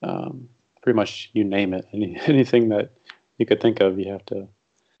 pretty much you name it. Anything that you could think of, you have to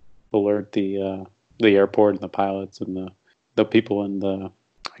alert the airport and the pilots and the people in the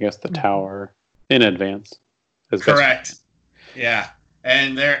tower in advance. Correct. Yeah,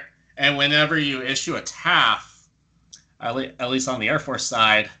 and whenever you issue a TAF, at least on the Air Force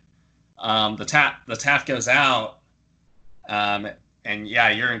side, the TAF goes out, and yeah,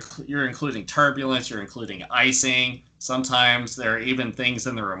 you're including turbulence, you're including icing. Sometimes there are even things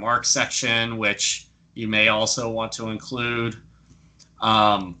in the remarks section which you may also want to include.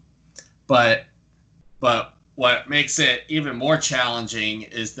 But what makes it even more challenging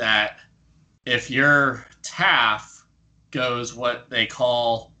is that if your TAF goes what they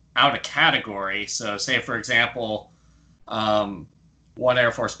call out of category, so say for example, one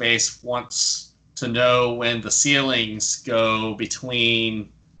Air Force base wants to know when the ceilings go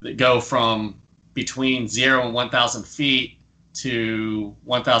from between 0 and 1,000 feet to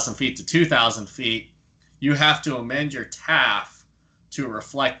 1,000 feet to 2,000 feet, you have to amend your TAF to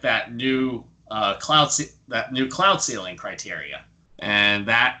reflect that new cloud ceiling criteria,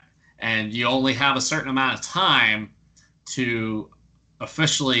 and you only have a certain amount of time to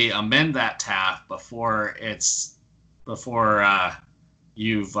officially amend that TAF before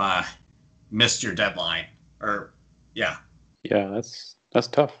you've missed your deadline. Yeah, that's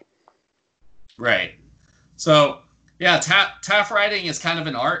tough. Right. So yeah, TAF writing is kind of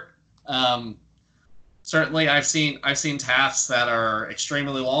an art. Certainly, I've seen TAFs that are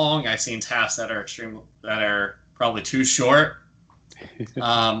extremely long. I've seen TAFs that are probably too short.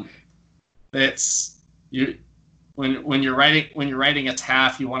 It's you when you're writing a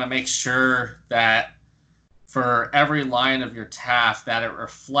TAF, you want to make sure that for every line of your TAF that it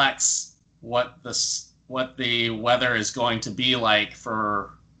reflects what the weather is going to be like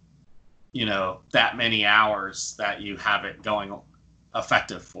for that many hours that you have it going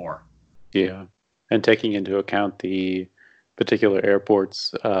effective for. Yeah, and taking into account the particular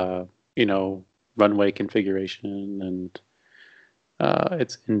airport's runway configuration and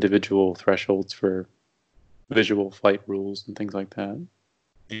its individual thresholds for visual flight rules and things like that.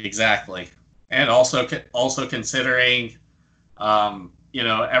 Exactly. And also considering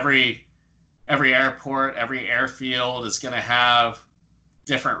every airport, every airfield is going to have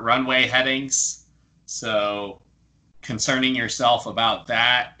different runway headings, so concerning yourself about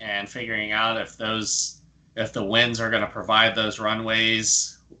that and figuring out if the winds are going to provide those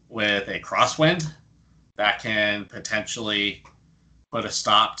runways with a crosswind, that can potentially put a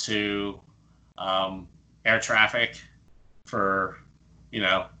stop to air traffic for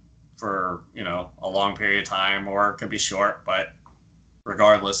a long period of time, or it could be short. But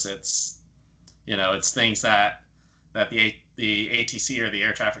regardless, it's things that the ATC or the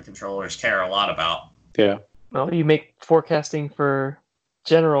air traffic controllers care a lot about. Yeah. Well, you make forecasting for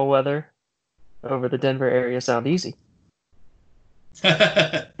general weather. over the Denver area sound easy.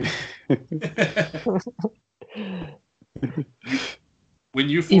 When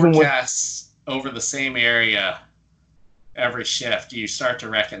you Even with forecast over the same area every shift, you start to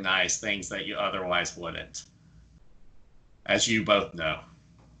recognize things that you otherwise wouldn't, as you both know.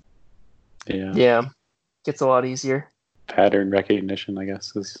 Yeah, gets a lot easier. Pattern recognition, I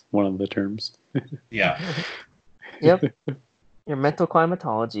guess, is one of the terms. Yeah. Yep. Your mental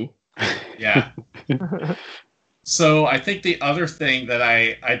climatology. Yeah. So I think the other thing that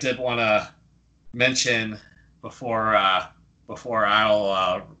I did want to mention before I'll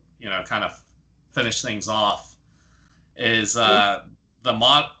kind of finish things off is the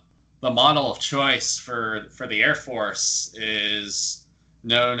model of choice for the Air Force is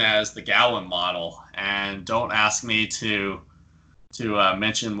known as the Gowan model, and don't ask me to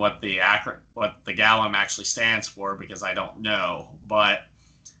mention what the Gowan actually stands for, because I don't know. But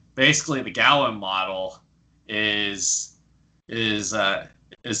basically, the Gowan model is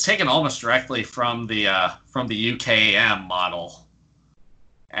taken almost directly from the UKM model,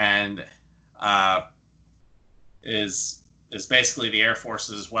 and is basically the Air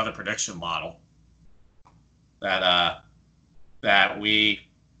Force's weather prediction model that we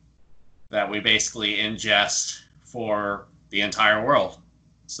basically ingest for the entire world.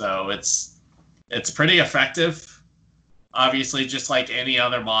 So it's pretty effective. Obviously, just like any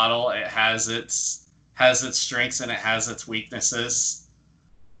other model, it has its strengths and it has its weaknesses,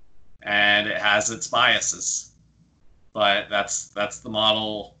 and it has its biases. But that's the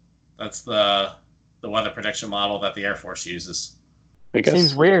model. That's the weather prediction model that the Air Force uses.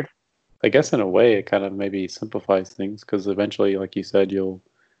 Seems weird. I guess in a way it kind of maybe simplifies things, because eventually, like you said, you'll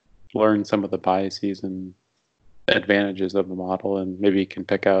learn some of the biases and advantages of the model, and maybe you can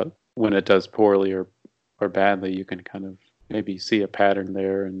pick out when it does poorly or badly. You can kind of maybe see a pattern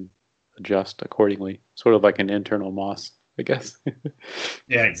there and adjust accordingly, sort of like an internal MOS, I guess.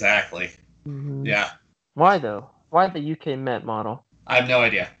 Yeah, exactly. Mm-hmm. Yeah. Why though? Why the UK Met model? I have no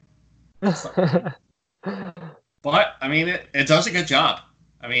idea. But I mean, it does a good job.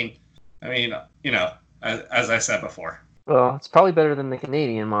 I mean, as I said before. Well, it's probably better than the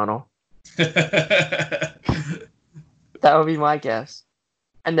Canadian model. That would be my guess.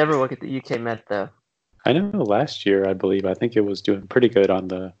 I never look at the UK Met though. I know last year, I think it was doing pretty good on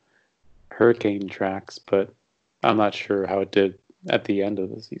the hurricane tracks, but I'm not sure how it did at the end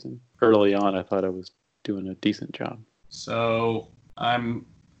of the season. Early on, I thought it was doing a decent job. So I'm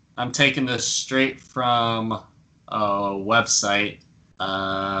taking this straight from a website.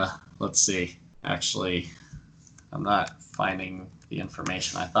 Let's see. Actually, I'm not finding the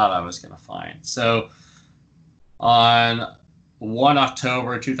information I thought I was going to find. So on 1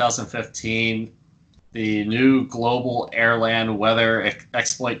 October 2015, the new Global Airland Weather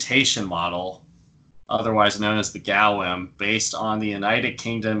Exploitation Model, otherwise known as the GAWM, based on the United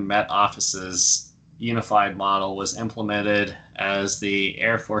Kingdom Met Office's unified model, was implemented as the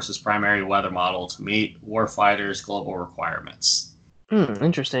Air Force's primary weather model to meet warfighters' global requirements.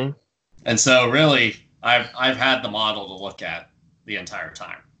 Interesting. And so really, I've had the model to look at the entire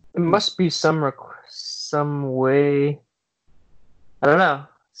time. It must be some way, I don't know,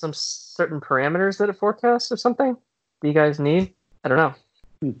 some certain parameters that it forecasts or something. Do you guys need? I don't know.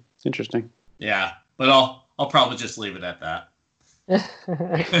 It's interesting. Yeah, but I'll probably just leave it at that.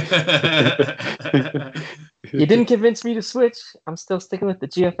 You didn't convince me to switch. I'm still sticking with the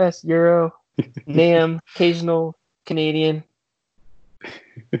GFS, Euro, NAM, occasional Canadian.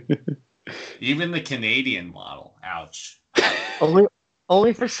 Even the Canadian model. Ouch.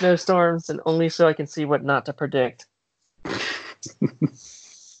 Only for snowstorms, and only so I can see what not to predict.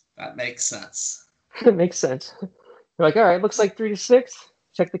 That makes sense. It makes sense. You're like, all right, looks like 3 to 6.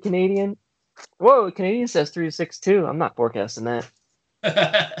 Check the Canadian. Whoa, the Canadian says 3 to 6 too. I'm not forecasting that.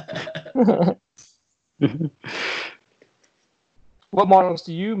 What models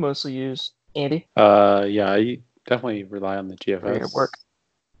do you mostly use, Andy? Yeah, I definitely rely on the GFS. At work.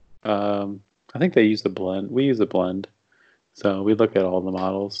 I think they use the blend. We use a blend. So we look at all the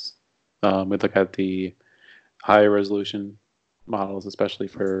models. We look at the high resolution models, especially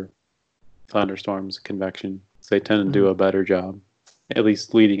for thunderstorms, convection. So they tend to do a better job, at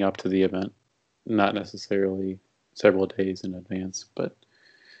least leading up to the event. Not necessarily several days in advance, but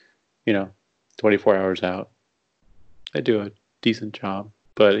 24 hours out, they do a decent job.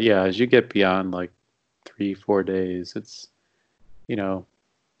 But yeah, as you get beyond like 3-4 days, it's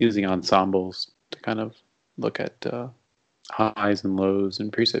using ensembles to kind of look at highs and lows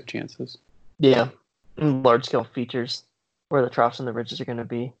and precip chances. Yeah, and large scale features where the troughs and the ridges are going to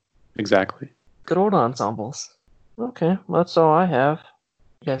be. Exactly. Good old ensembles. Okay, well, that's all I have.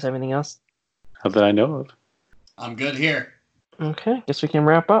 You guys have anything else? Not that I know of. I'm good here. Okay, guess we can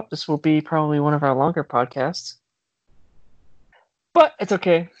wrap up. This will be probably one of our longer podcasts. But it's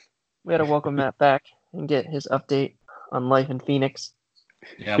okay. We had to welcome Matt back and get his update on life in Phoenix.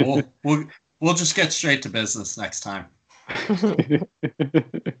 Yeah, we'll just get straight to business next time.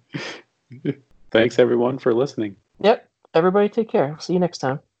 Thanks, everyone, for listening. Yep. Everybody take care. See you next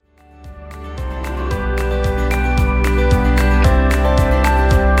time.